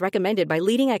choice recommended by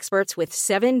leading experts with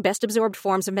 7 best-absorbed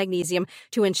forms of magnesium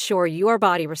to ensure your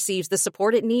body receives the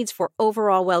support it needs for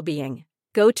overall well-being.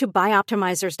 Go to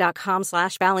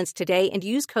bioptimizers.com/balance today and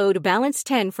use code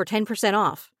BALANCE10 for 10%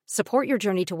 off. Support your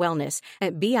journey to wellness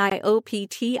at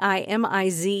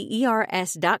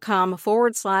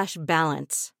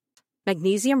bioptimizers.com/balance.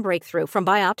 Magnesium Breakthrough from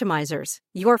Bioptimizers,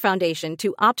 your foundation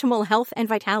to optimal health and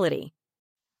vitality.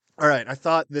 All right, I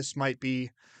thought this might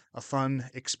be a fun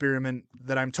experiment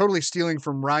that I'm totally stealing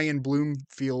from Ryan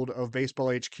Bloomfield of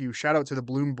Baseball HQ. Shout out to the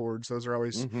Bloom boards. Those are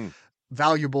always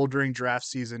valuable during draft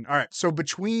season. All right, so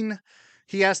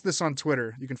he asked this on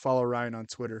Twitter. You can follow Ryan on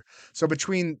Twitter. So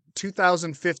between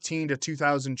 2015 to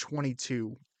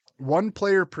 2022, one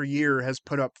player per year has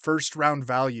put up first round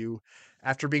value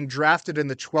after being drafted in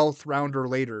the 12th round or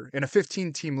later in a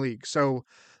 15-team league. So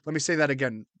let me say that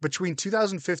again. Between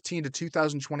 2015 to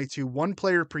 2022, one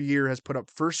player per year has put up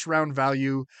first round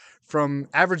value from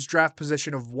average draft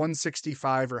position of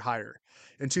 165 or higher.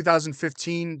 In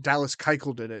 2015, Dallas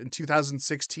Keuchel did it. In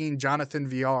 2016, Jonathan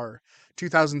VR.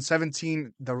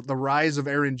 2017, the rise of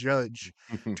Aaron Judge.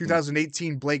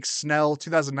 2018, Blake Snell.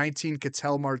 2019,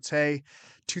 Ketel Marte.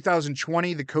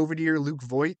 2020, the COVID year, Luke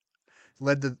Voigt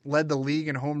led the league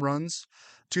in home runs.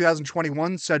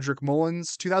 2021, Cedric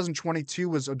Mullins. 2022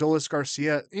 was Adolis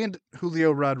Garcia and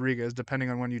Julio Rodriguez, depending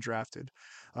on when you drafted.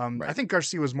 Right. I think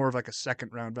Garcia was more of like a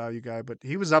second round value guy, but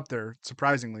he was up there,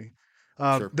 surprisingly.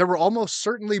 Sure. There will almost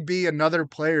certainly be another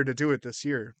player to do it this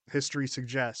year, history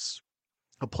suggests.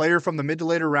 A player from the mid to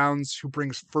later rounds who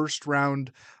brings first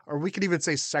round, or we could even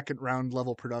say second round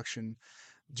level production.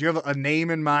 Do you have a name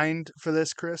in mind for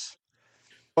this, Chris?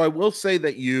 Well, I will say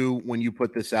that when you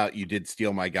put this out, you did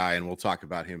steal my guy, and we'll talk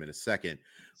about him in a second.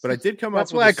 But I did come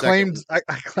up with I claimed.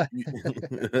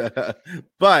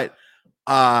 But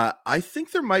I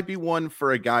think there might be one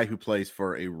for a guy who plays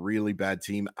for a really bad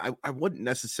team. I wouldn't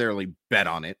necessarily bet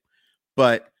on it,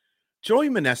 but Joey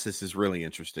Meneses is really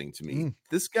interesting to me.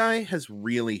 This guy has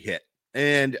really hit,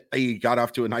 and he got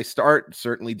off to a nice start.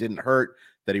 Certainly didn't hurt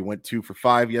that he went 2 for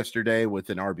 5 yesterday with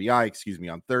an RBI,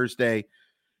 on Thursday.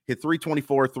 Hit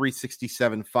 324,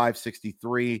 367,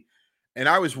 563. And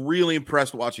I was really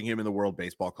impressed watching him in the World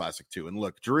Baseball Classic too. And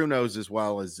look, Drew knows as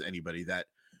well as anybody that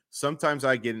sometimes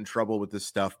I get in trouble with this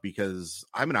stuff because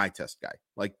I'm an eye test guy.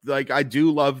 Like I do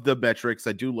love the metrics.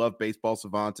 I do love Baseball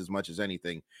Savant as much as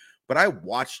anything. But I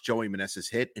watched Joey Meneses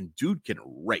hit, and dude can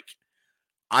rake.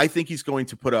 I think he's going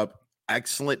to put up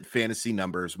excellent fantasy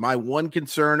numbers. My one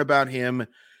concern about him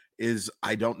is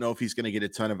I don't know if he's going to get a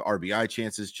ton of RBI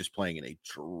chances just playing in a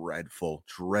dreadful,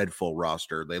 dreadful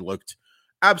roster. They looked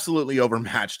absolutely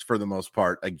overmatched for the most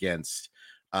part against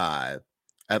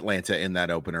Atlanta in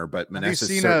that opener, but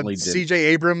Meneses certainly did. CJ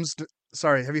Abrams.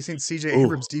 Sorry, have you seen CJ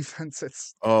Abrams'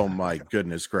 defense? My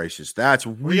goodness gracious. That's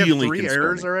really three concerning.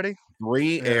 Errors already?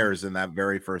 Three errors in that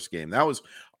very first game. That was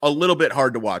a little bit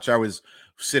hard to watch. I was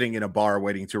sitting in a bar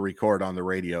waiting to record on the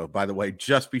radio, by the way,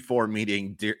 just before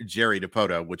meeting Jerry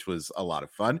Dipoto, which was a lot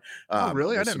of fun. Oh,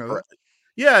 really? I didn't know that.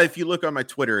 Yeah, if you look on my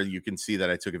Twitter, you can see that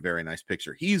I took a very nice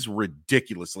picture. He's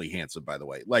ridiculously handsome, by the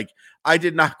way. Like, I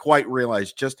did not quite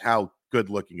realize just how good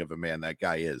looking of a man that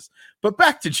guy is. But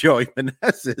back to Joey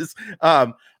Meneses.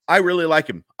 I really like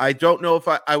him. I don't know if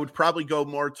I would probably go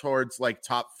more towards like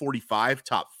top 45,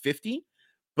 top 50.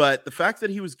 But the fact that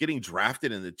he was getting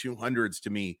drafted in the 200s to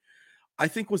me, I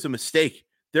think was a mistake.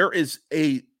 There is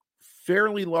a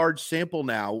fairly large sample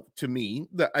now to me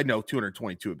that I know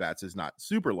 222 at bats is not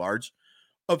super large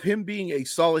of him being a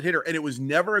solid hitter. And it was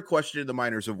never a question in the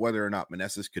minors of whether or not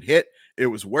Meneses could hit. It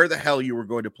was where the hell you were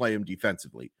going to play him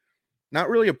defensively. Not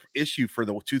really an issue for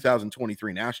the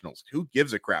 2023 Nationals. Who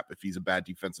gives a crap if he's a bad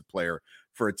defensive player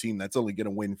for a team that's only going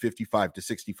to win 55 to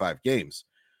 65 games?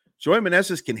 Joey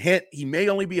Meneses can hit. He may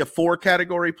only be a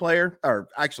 4-category player, or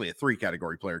actually a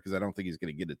 3-category player, because I don't think he's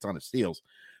going to get a ton of steals.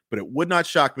 But it would not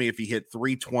shock me if he hit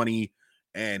 320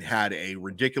 and had a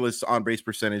ridiculous on-base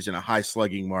percentage and a high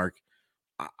slugging mark.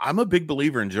 I'm a big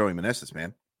believer in Joey Meneses,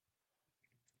 man.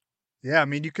 Yeah, I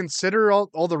mean, you consider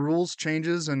all the rules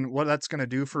changes and what that's going to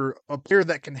do for a player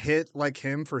that can hit like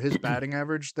him for his batting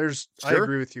average. Sure. I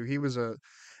agree with you. He was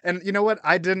and you know what?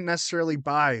 I didn't necessarily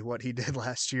buy what he did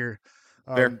last year.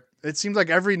 It seems like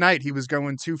every night he was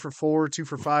going 2 for 4, 2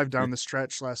 for 5 down the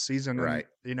stretch last season. Right.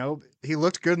 And, he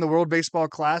looked good in the World Baseball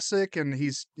Classic, and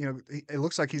it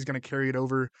looks like he's going to carry it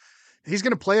over. He's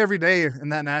going to play every day in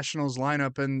that Nationals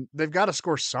lineup, and they've got to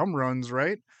score some runs,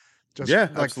 right?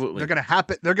 Absolutely. They're going to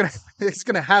happen. It's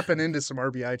going to happen into some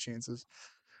RBI chances.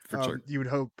 For sure. You would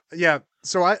hope. Yeah.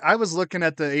 So I was looking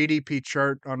at the ADP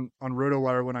chart on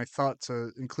RotoWire when I thought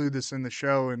to include this in the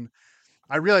show, and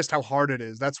I realized how hard it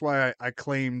is. That's why I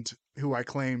claimed who I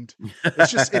claimed.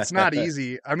 It's not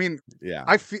easy. I mean, yeah.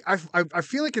 I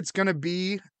feel like it's going to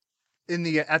be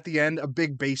at the end, a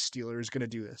big base stealer is going to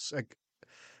do this. Like,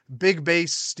 big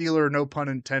base stealer, no pun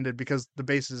intended, because the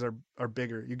bases are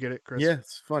bigger. You get it, Chris? Yeah,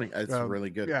 it's funny. It's really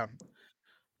good. Yeah.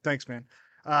 Thanks, man.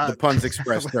 The puns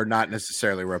expressed are not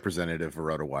necessarily representative of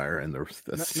RotoWire. And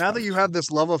now that you have this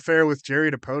love affair with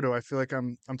Jerry Dipoto, I feel like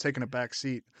I'm taking a back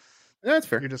seat. That's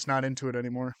fair. You're just not into it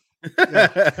anymore.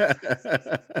 Yeah.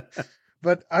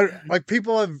 But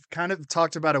people have kind of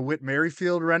talked about a Whit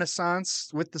Merrifield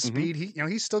renaissance with the speed.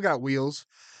 He's still got wheels.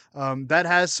 That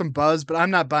has some buzz, but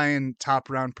I'm not buying top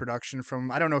round production from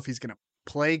him. I don't know if he's going to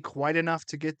play quite enough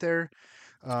to get there.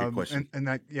 Good question.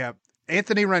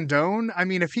 Anthony Rendon. I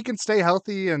mean, if he can stay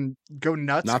healthy and go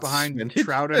nuts behind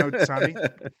Trout and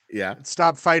Ohtani, yeah,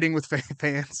 stop fighting with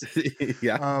fans.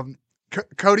 Yeah.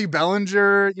 Cody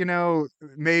Bellinger,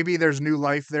 maybe there's new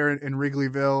life there in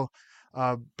Wrigleyville.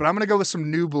 But I'm going to go with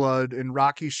some new blood in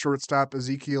Rockies shortstop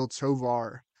Ezequiel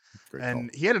Tovar.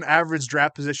 He had an average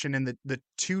draft position in the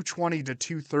 220 to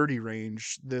 230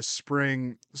 range this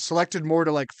spring, selected more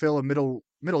to fill a middle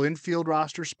infield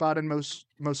roster spot in most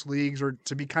leagues, or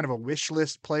to be kind of a wish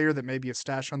list player that maybe a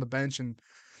stash on the bench and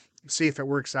see if it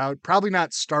works out. Probably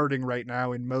not starting right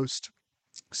now in most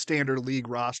standard league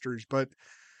rosters, but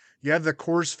you have the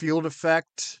Coors Field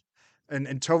effect.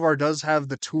 And Tovar does have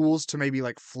the tools to maybe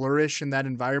flourish in that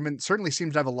environment. Certainly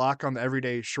seems to have a lock on the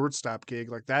everyday shortstop gig.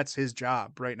 That's his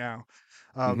job right now.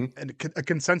 And a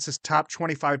consensus top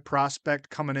 25 prospect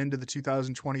coming into the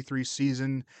 2023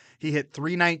 season. He hit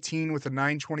 .319 with a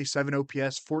 .927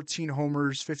 OPS, 14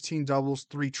 homers, 15 doubles,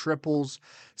 3 triples,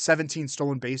 17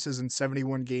 stolen bases in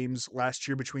 71 games last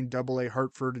year between AA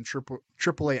Hartford and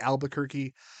AAA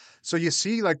Albuquerque. So you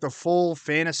see the full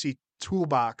fantasy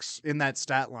toolbox in that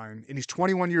stat line, and he's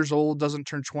 21 years old, doesn't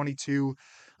turn 22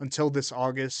 until this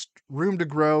August. Room to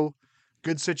grow,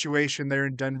 good situation there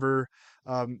in Denver.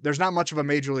 There's not much of a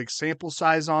major league sample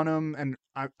size on him, and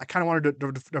I kind of wanted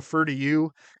to defer to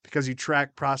you because you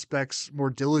track prospects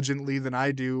more diligently than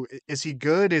I do. Is he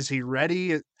good? Is he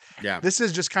ready? Yeah. This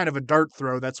is just kind of a dart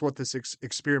throw. That's what this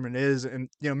experiment is, and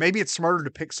maybe it's smarter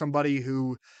to pick somebody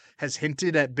who has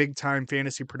hinted at big time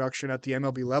fantasy production at the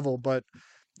MLB level, but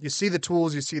you see the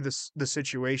tools, you see the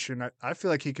situation. I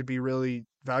feel like he could be really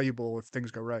valuable if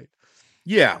things go right.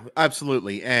 Yeah,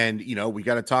 absolutely. And, we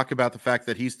got to talk about the fact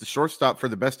that he's the shortstop for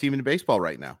the best team in baseball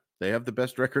right now. They have the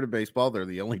best record of baseball. They're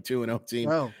the only 2-0 team.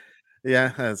 Oh,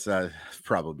 yeah, that's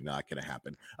probably not going to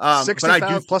happen.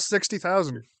 60,000 plus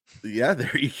 60,000. Yeah,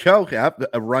 there you go. Yeah,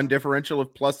 a run differential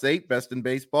of +8, best in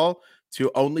baseball.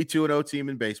 Only 2-0 team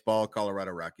in baseball.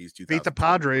 Colorado Rockies. Beat the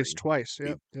Padres twice.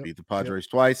 Beat the Padres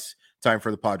twice. Time for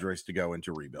the Padres to go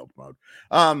into rebuild mode.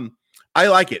 I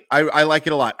like it. I like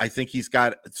it a lot. I think he's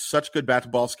got such good bat to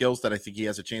ball skills that I think he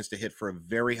has a chance to hit for a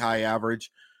very high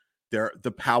average.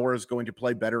 The power is going to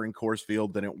play better in Coors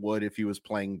Field than it would if he was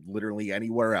playing literally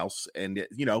anywhere else. And,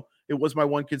 it was my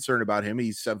one concern about him.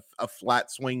 He's a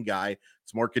flat swing guy.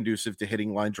 It's more conducive to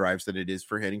hitting line drives than it is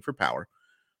for hitting for power.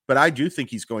 But I do think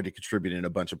he's going to contribute in a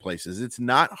bunch of places. It's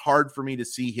not hard for me to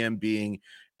see him being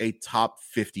a top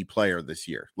 50 player this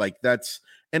year.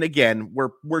 And again,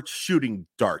 we're shooting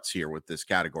darts here with this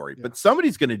category, but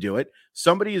somebody's going to do it.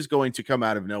 Somebody is going to come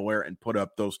out of nowhere and put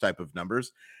up those type of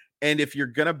numbers. And if you're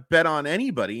going to bet on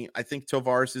anybody, I think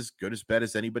Tovar is as good as bet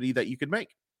as anybody that you could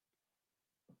make.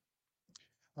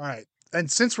 All right.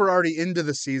 And since we're already into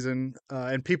the season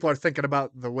and people are thinking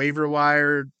about the waiver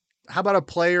wire, how about a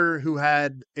player who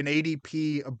had an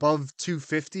ADP above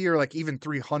 250 or even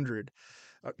 300?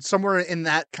 Somewhere in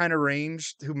that kind of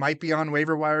range, who might be on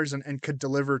waiver wires and could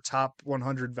deliver top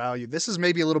 100 value. This is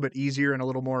maybe a little bit easier and a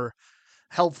little more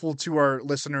helpful to our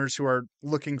listeners who are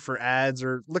looking for ads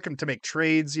or looking to make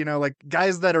trades,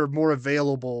 guys that are more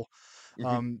available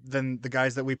than the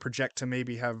guys that we project to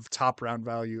maybe have top round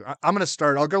value. I'm going to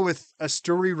start. I'll go with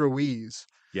Asturi Ruiz,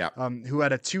 who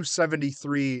had a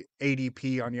 273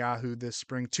 ADP on Yahoo this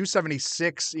spring,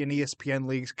 276 in ESPN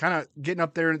leagues, kind of getting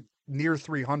up there near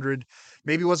 300,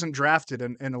 maybe wasn't drafted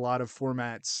in a lot of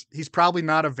formats. He's probably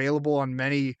not available on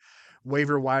many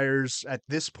waiver wires at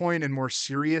this point in more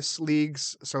serious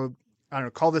leagues. So I don't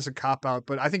know, call this a cop out,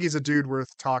 but I think he's a dude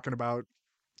worth talking about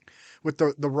with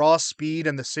the raw speed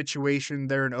and the situation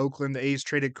there in Oakland. The A's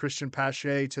traded Christian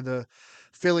Pache to the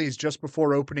Phillies just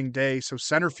before opening day. So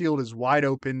center field is wide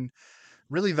open.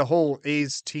 Really, the whole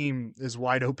A's team is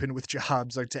wide open with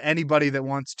jobs, to anybody that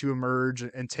wants to emerge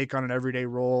and take on an everyday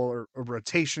role or a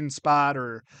rotation spot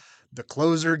or the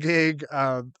closer gig.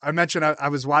 I mentioned I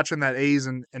was watching that A's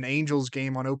and Angels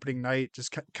game on opening night,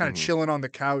 just kind of chilling on the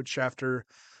couch after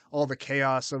all the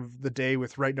chaos of the day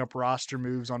with writing up roster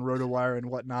moves on RotoWire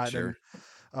and whatnot. Sure.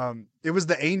 And it was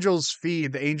the Angels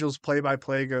feed. The Angels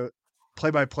play-by-play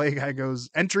guy goes,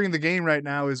 entering the game right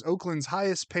now is Oakland's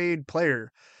highest paid player.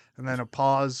 And then a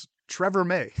pause, Trevor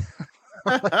May.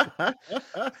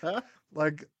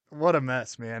 What a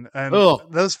mess, man. And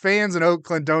those fans in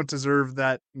Oakland don't deserve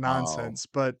that nonsense.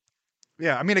 But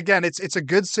yeah, I mean, again, it's a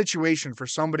good situation for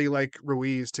somebody like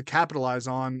Ruiz to capitalize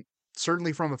on,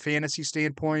 certainly from a fantasy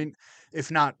standpoint,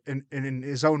 if not in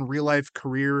his own real life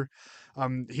career.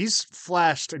 He's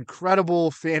flashed incredible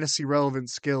fantasy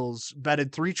relevant skills,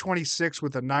 batted 326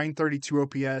 with a 932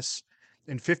 OPS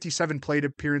in 57 plate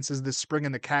appearances this spring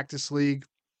in the Cactus League,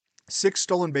 6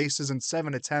 stolen bases in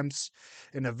 7 attempts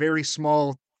in a very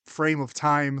small frame of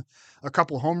time, a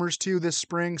couple homers too this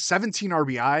spring, 17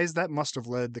 RBIs. That must have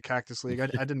led the Cactus League. I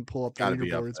didn't pull up the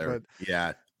leaderboards, but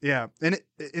yeah. And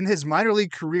in his minor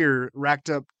league career, racked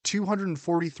up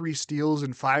 243 steals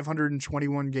in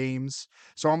 521 games.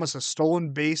 So almost a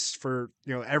stolen base for,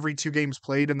 every 2 games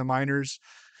played in the minors.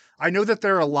 I know that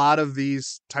there are a lot of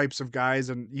these types of guys,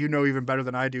 and even better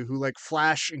than I do, who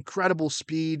flash incredible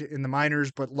speed in the minors,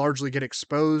 but largely get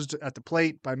exposed at the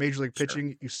plate by Major League Pitching.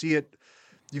 Sure.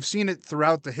 You've seen it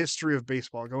throughout the history of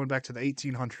baseball, going back to the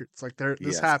 1800s.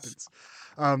 This happens.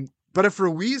 But if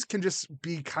Ruiz can just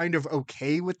be kind of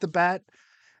okay with the bat,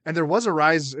 and there was a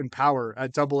rise in power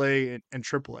at AA and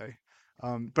AAA,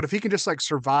 but if he can just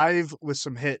survive with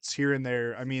some hits here and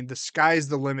there, I mean, the sky's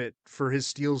the limit for his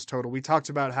steals total. We talked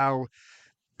about how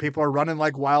people are running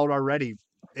like wild already.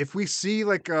 If we see a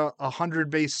 100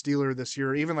 base stealer this year,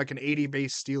 or even an 80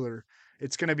 base stealer,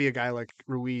 it's going to be a guy like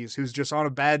Ruiz who's just on a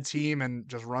bad team and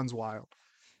just runs wild.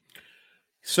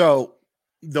 So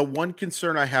the one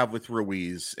concern I have with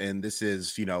Ruiz, and this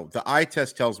is, the eye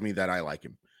test tells me that I like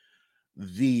him.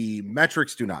 The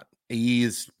metrics do not.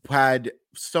 He's had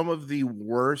some of the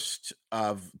worst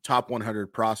of top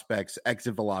 100 prospects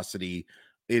exit velocity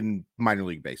in minor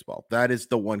league baseball. That is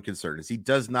the one concern, is he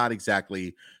does not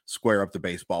exactly square up the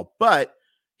baseball, but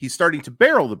he's starting to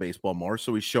barrel the baseball more,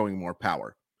 so he's showing more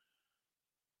power.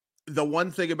 The one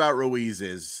thing about Ruiz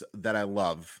is that I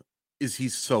love is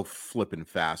he's so flippin'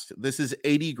 fast. This is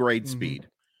 80 grade speed,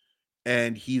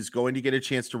 and he's going to get a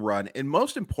chance to run. And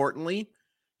most importantly,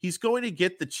 he's going to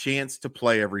get the chance to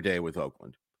play every day with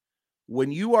Oakland.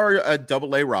 When you are a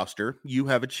AA roster, you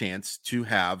have a chance to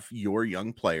have your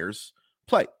young players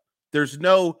play. There's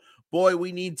no boy,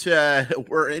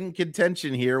 we're in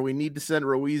contention here. We need to send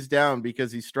Ruiz down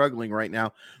because he's struggling right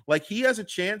now. Like, he has a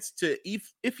chance to,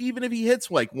 even if he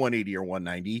hits like 180 or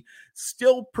 190,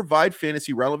 still provide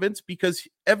fantasy relevance, because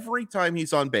every time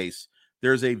he's on base,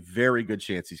 there's a very good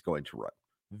chance he's going to run.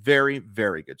 Very,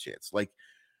 very good chance. Like,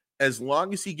 as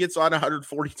long as he gets on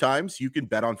 140 times, you can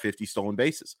bet on 50 stolen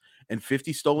bases. And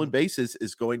 50 stolen bases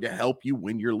is going to help you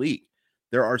win your league.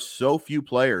 There are so few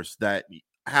players that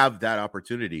have that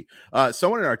opportunity.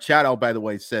 Someone in our chat, by the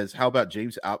way, says, how about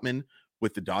James Outman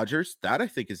with the Dodgers? That I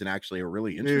think is actually a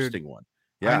really interesting one.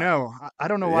 Yeah, I know. I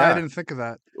don't know why I didn't think of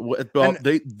that. Well,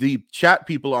 the chat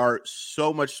people are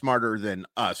so much smarter than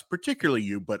us, particularly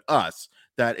you, but us,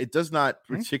 that it does not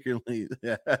particularly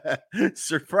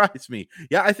surprise me.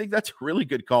 Yeah, I think that's a really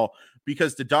good call,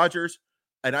 because the Dodgers,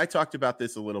 and I talked about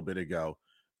this a little bit ago,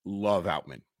 love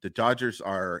Outman. The Dodgers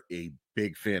are a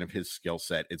big fan of his skill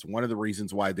set. It's one of the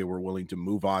reasons why they were willing to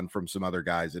move on from some other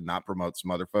guys and not promote some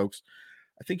other folks.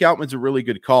 I think Outman's a really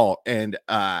good call, and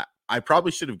I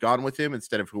probably should have gone with him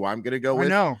instead of who I'm going to go with. I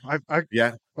know.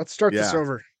 Yeah. Let's start this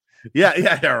over. Yeah.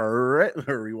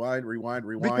 Rewind.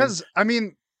 Because I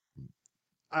mean,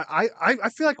 I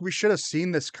feel like we should have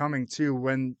seen this coming too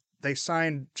when they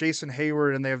signed Jason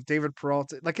Hayward and they have David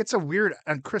Peralta. Like, it's a weird,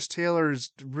 and Chris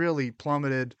Taylor's really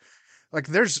plummeted. Like,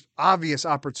 there's obvious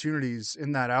opportunities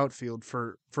in that outfield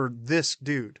for this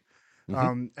dude.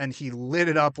 And he lit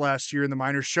it up last year in the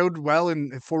minors, showed well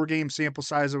in a 4-game sample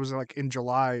size. It was like in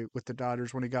July with the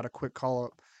Dodgers when he got a quick call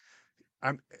up.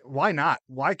 Why not?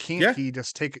 Why can't he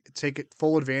just take it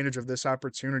full advantage of this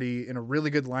opportunity in a really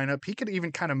good lineup? He could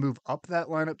even kind of move up that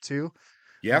lineup too.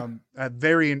 Yeah. A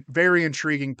very, very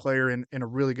intriguing player in a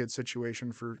really good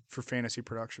situation for fantasy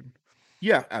production.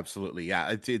 Yeah, absolutely.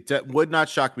 Yeah. It would not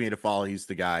shock me at all. He's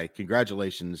the guy.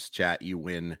 Congratulations, chat. You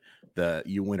win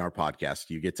our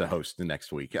podcast. You get to host the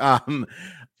next week. I'm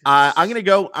going to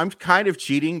go. I'm kind of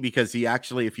cheating because he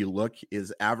actually, if you look,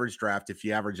 his average draft, if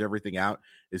you average everything out,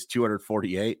 is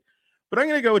 248. But I'm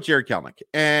going to go with Jarred Kelenic.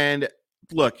 And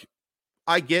look,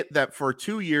 I get that for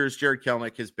 2 years, Jarred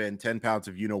Kelenic has been 10 pounds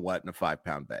of you-know-what in a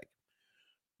 5-pound bag.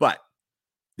 But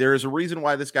there is a reason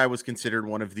why this guy was considered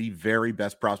one of the very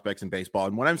best prospects in baseball.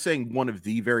 And when I'm saying one of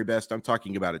the very best, I'm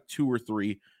talking about a 2 or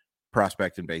 3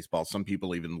 prospect in baseball. Some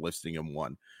people even listing him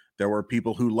 1. There were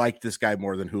people who liked this guy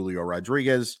more than Julio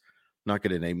Rodriguez. I'm not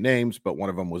going to name names, but one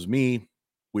of them was me.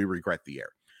 We regret the air.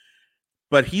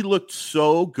 But he looked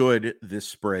so good this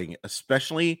spring,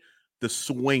 especially the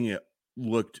swing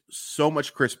looked so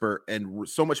much crisper and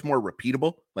so much more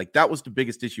repeatable. Like, that was the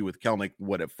biggest issue with Kelenic,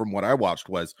 from what I watched,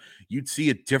 was you'd see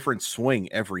a different swing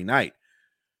every night.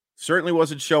 Certainly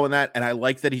wasn't showing that, and I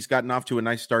like that he's gotten off to a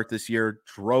nice start this year.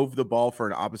 Drove the ball for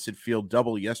an opposite field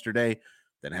double yesterday,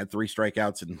 then had 3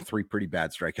 strikeouts and 3 pretty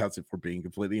bad strikeouts, if we're being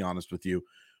completely honest with you.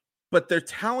 But their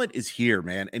talent is here,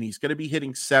 man, and he's going to be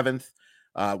hitting 7th,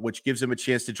 which gives him a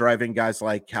chance to drive in guys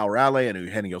like Cal Raleigh and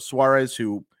Eugenio Suarez,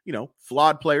 who,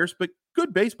 flawed players, but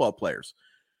good baseball players.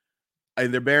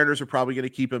 And their Mariners are probably going to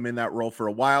keep him in that role for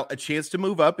a while. A chance to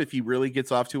move up if he really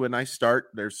gets off to a nice start.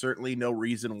 There's certainly no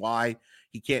reason why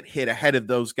he can't hit ahead of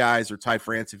those guys, or Ty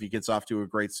France if he gets off to a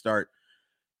great start.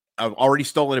 I've already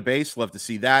stolen a base. Love to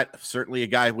see that. Certainly a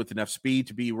guy with enough speed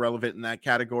to be relevant in that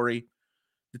category.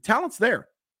 The talent's there.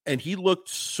 And he looked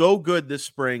so good this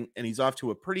spring, and he's off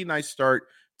to a pretty nice start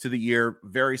to the year.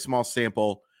 Very small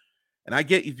sample. And I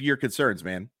get your concerns,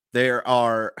 man. There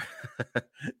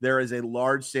is a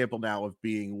large sample now of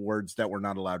being words that we're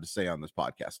not allowed to say on this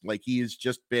podcast. Like, he has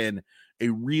just been a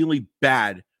really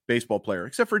bad baseball player,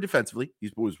 except for defensively. He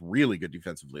was really good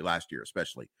defensively last year,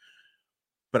 especially.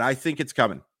 But I think it's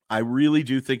coming. I really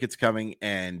do think it's coming.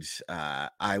 And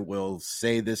I will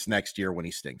say this next year when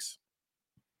he stinks.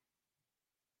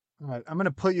 All right. I'm going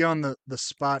to put you on the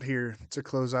spot here to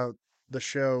close out the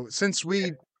show. Since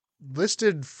we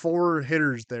listed 4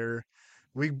 hitters there,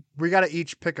 we got to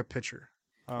each pick a pitcher.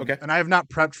 Okay. And I have not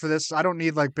prepped for this. I don't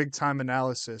need like big time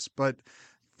analysis, but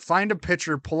find a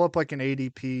pitcher, pull up like an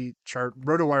ADP chart.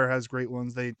 RotoWire has great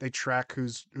ones. They track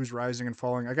who's rising and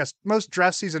falling. I guess most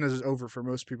draft season is over for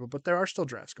most people, but there are still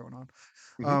drafts going on.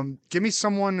 Mm-hmm. Give me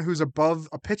someone who's above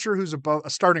a pitcher, who's above a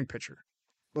starting pitcher.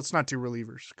 Let's not do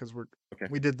relievers because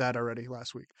we did that already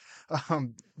last week.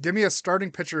 Give me a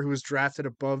starting pitcher who was drafted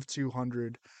above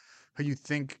 200, who you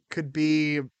think could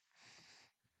be,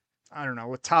 I don't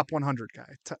know, a top 100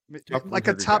 guy, like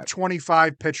a top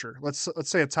 25 pitcher. Let's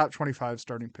say a top 25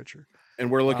 starting pitcher.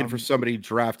 And we're looking for somebody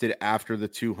drafted after the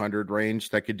 200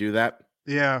 range that could do that.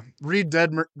 Yeah, Reed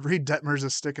Detmers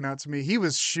is sticking out to me. He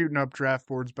was shooting up draft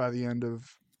boards by the end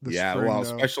of Yeah, well,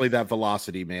 especially that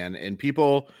velocity, man. And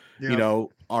people,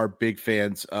 are big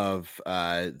fans of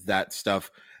that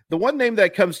stuff. The one name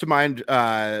that comes to mind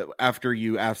after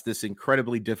you asked this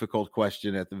incredibly difficult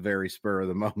question at the very spur of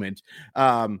the moment,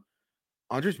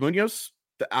 Andres Munoz,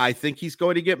 I think he's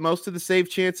going to get most of the save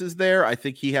chances there. I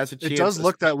think he has a chance. It does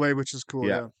look that way, which is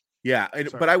cool. Yeah.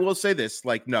 But I will say this,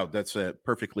 no, that's a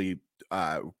perfectly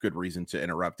good reason to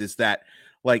interrupt, is that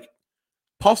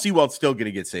Paul Sewald's still going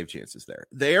to get save chances there.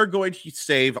 They are going to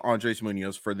save Andres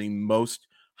Munoz for the most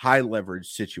high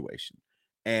leverage situation.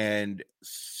 And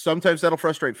sometimes that'll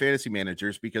frustrate fantasy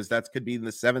managers because that could be in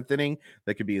the 7th inning,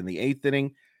 that could be in the 8th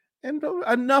inning. And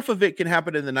enough of it can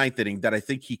happen in the 9th inning that I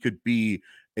think he could be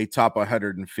a top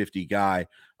 150 guy.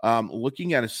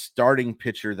 Looking at a starting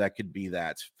pitcher that could be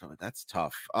that's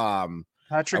tough.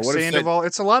 Patrick Sandoval.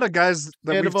 It's a lot of guys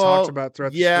that we've talked about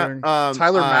throughout the spring.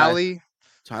 Tyler Mahle.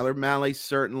 Tyler Mahle,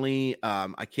 certainly.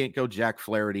 I can't go Jack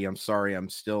Flaherty. I'm sorry. I'm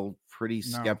still pretty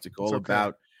skeptical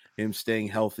about him staying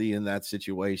healthy in that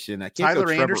situation. I can't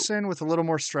Tyler Anderson with a little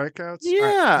more strikeouts.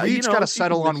 Yeah. We each got to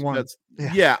settle on one.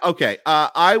 Yeah. Okay.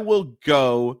 I will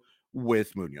go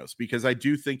with Munoz because I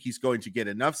do think he's going to get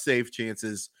enough save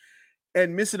chances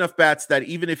and miss enough bats that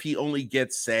even if he only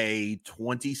gets, say,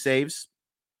 20 saves,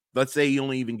 let's say he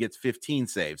only even gets 15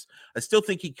 saves, I still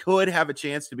think he could have a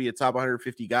chance to be a top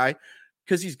 150 guy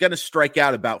because he's going to strike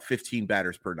out about 15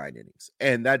 batters per 9 innings.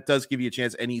 And that does give you a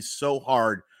chance. And he's so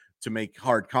hard to make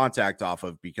hard contact off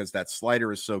of because that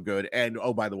slider is so good. And,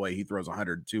 oh, by the way, he throws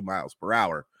 102 miles per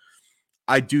hour.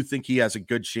 I do think he has a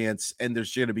good chance, and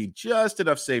there's going to be just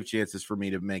enough save chances for me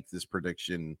to make this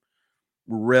prediction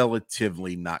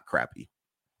relatively not crappy.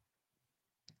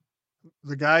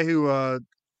 The guy who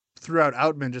threw out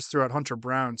Outman just threw out Hunter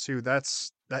Brown too.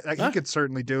 He could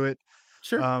certainly do it.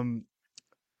 Sure.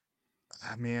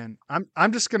 Man,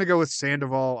 I'm just gonna go with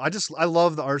Sandoval. I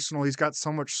love the arsenal. He's got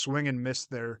so much swing and miss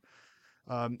there.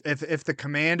 If the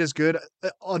command is good,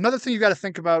 another thing you got to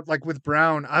think about, like with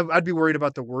Brown, I'd be worried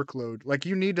about the workload. Like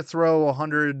you need to throw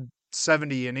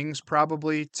 170 innings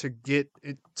probably to get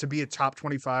it to be a top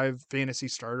 25 fantasy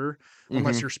starter,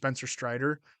 unless you're Spencer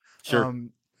Strider. Sure.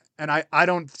 And I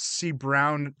don't see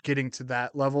Brown getting to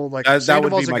that level. Like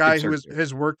Sandoval's a guy who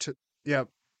has worked. Yeah.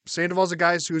 Sandoval's a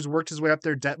guy who's worked his way up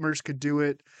there. Detmers could do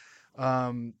it.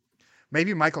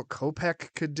 Maybe Michael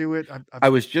Kopech could do it. I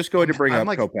was just going to bring up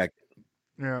Kopech.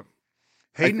 Yeah.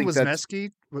 Hayden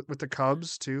Wesneski with the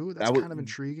Cubs too. That's kind of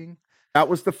intriguing. That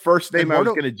was the first name I was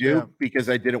going to do because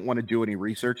I didn't want to do any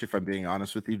research, if I'm being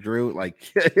honest with you, Drew.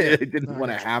 Like I didn't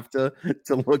want to have to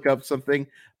look up something.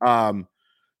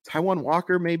 Taijuan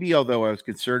Walker, maybe, although I was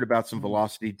concerned about some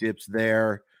velocity dips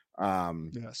there.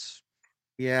 Yes.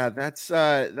 Yeah, that's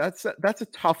a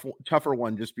tougher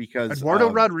one just because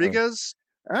Eduardo Rodriguez.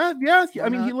 Yeah, I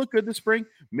mean, he looked good this spring.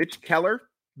 Mitch Keller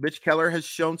has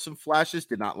shown some flashes.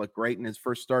 Did not look great in his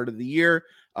first start of the year.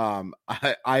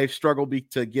 I struggle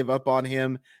to give up on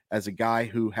him as a guy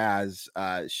who has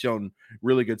shown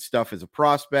really good stuff as a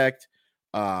prospect.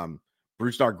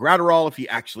 Brusdar Graterol, if he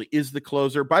actually is the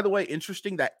closer. By the way,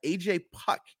 interesting that AJ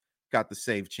Puck got the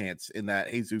save chance in that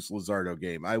Jesus Luzardo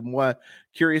game. I'm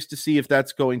curious to see if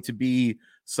that's going to be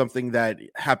something that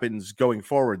happens going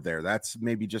forward there. That's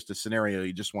maybe just a scenario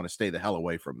you just want to stay the hell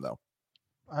away from, though.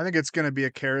 I think it's going to be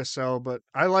a carousel, but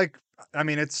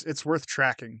it's worth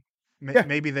tracking.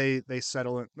 Maybe they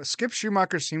settle it. Skip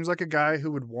Schumacher seems like a guy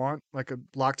who would want like a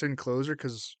locked in closer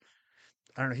because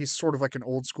I don't know, he's sort of like an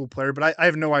old school player, but I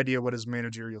have no idea what his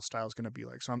managerial style is going to be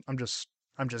like. So I'm just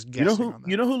guessing on that.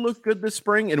 You know who looked good this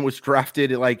spring and was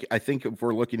drafted, like, I think if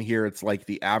we're looking here, it's like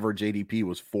the average ADP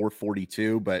was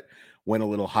 442, but went a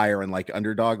little higher in like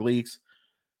underdog leagues.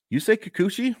 Yusei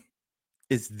Kikuchi.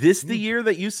 Is this the year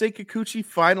that Yusei Kikuchi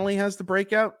finally has the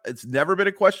breakout? It's never been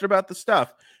a question about the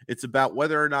stuff. It's about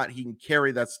whether or not he can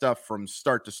carry that stuff from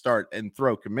start to start and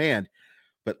throw command.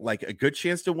 But like a good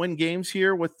chance to win games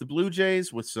here with the Blue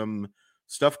Jays with some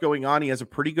stuff going on. He has a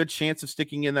pretty good chance of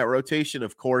sticking in that rotation.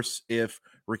 Of course, if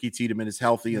Ricky Tiedemann is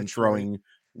healthy and throwing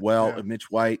Mitch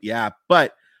White. Yeah.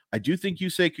 But I do think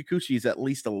Yusei Kikuchi is at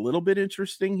least a little bit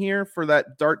interesting here for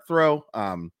that dart throw.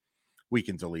 We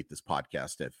can delete this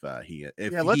podcast let's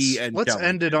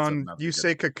end it on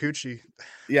Yusei Kikuchi.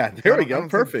 Yeah, there we go.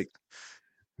 Perfect.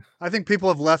 I think people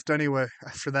have left anyway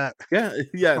after that. Yeah,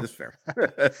 that's fair. All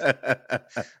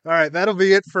right, that'll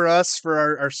be it for us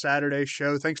for our Saturday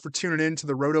show. Thanks for tuning in to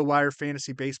the RotoWire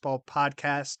Fantasy Baseball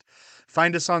Podcast.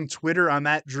 Find us on Twitter. I'm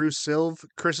at Drew Silv.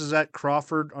 Chris is at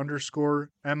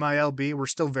Crawford_MILB. We're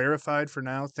still verified for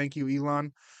now. Thank you,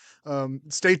 Elon.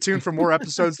 Stay tuned for more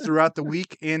episodes throughout the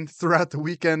week and throughout the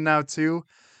weekend now too.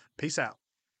 Peace out.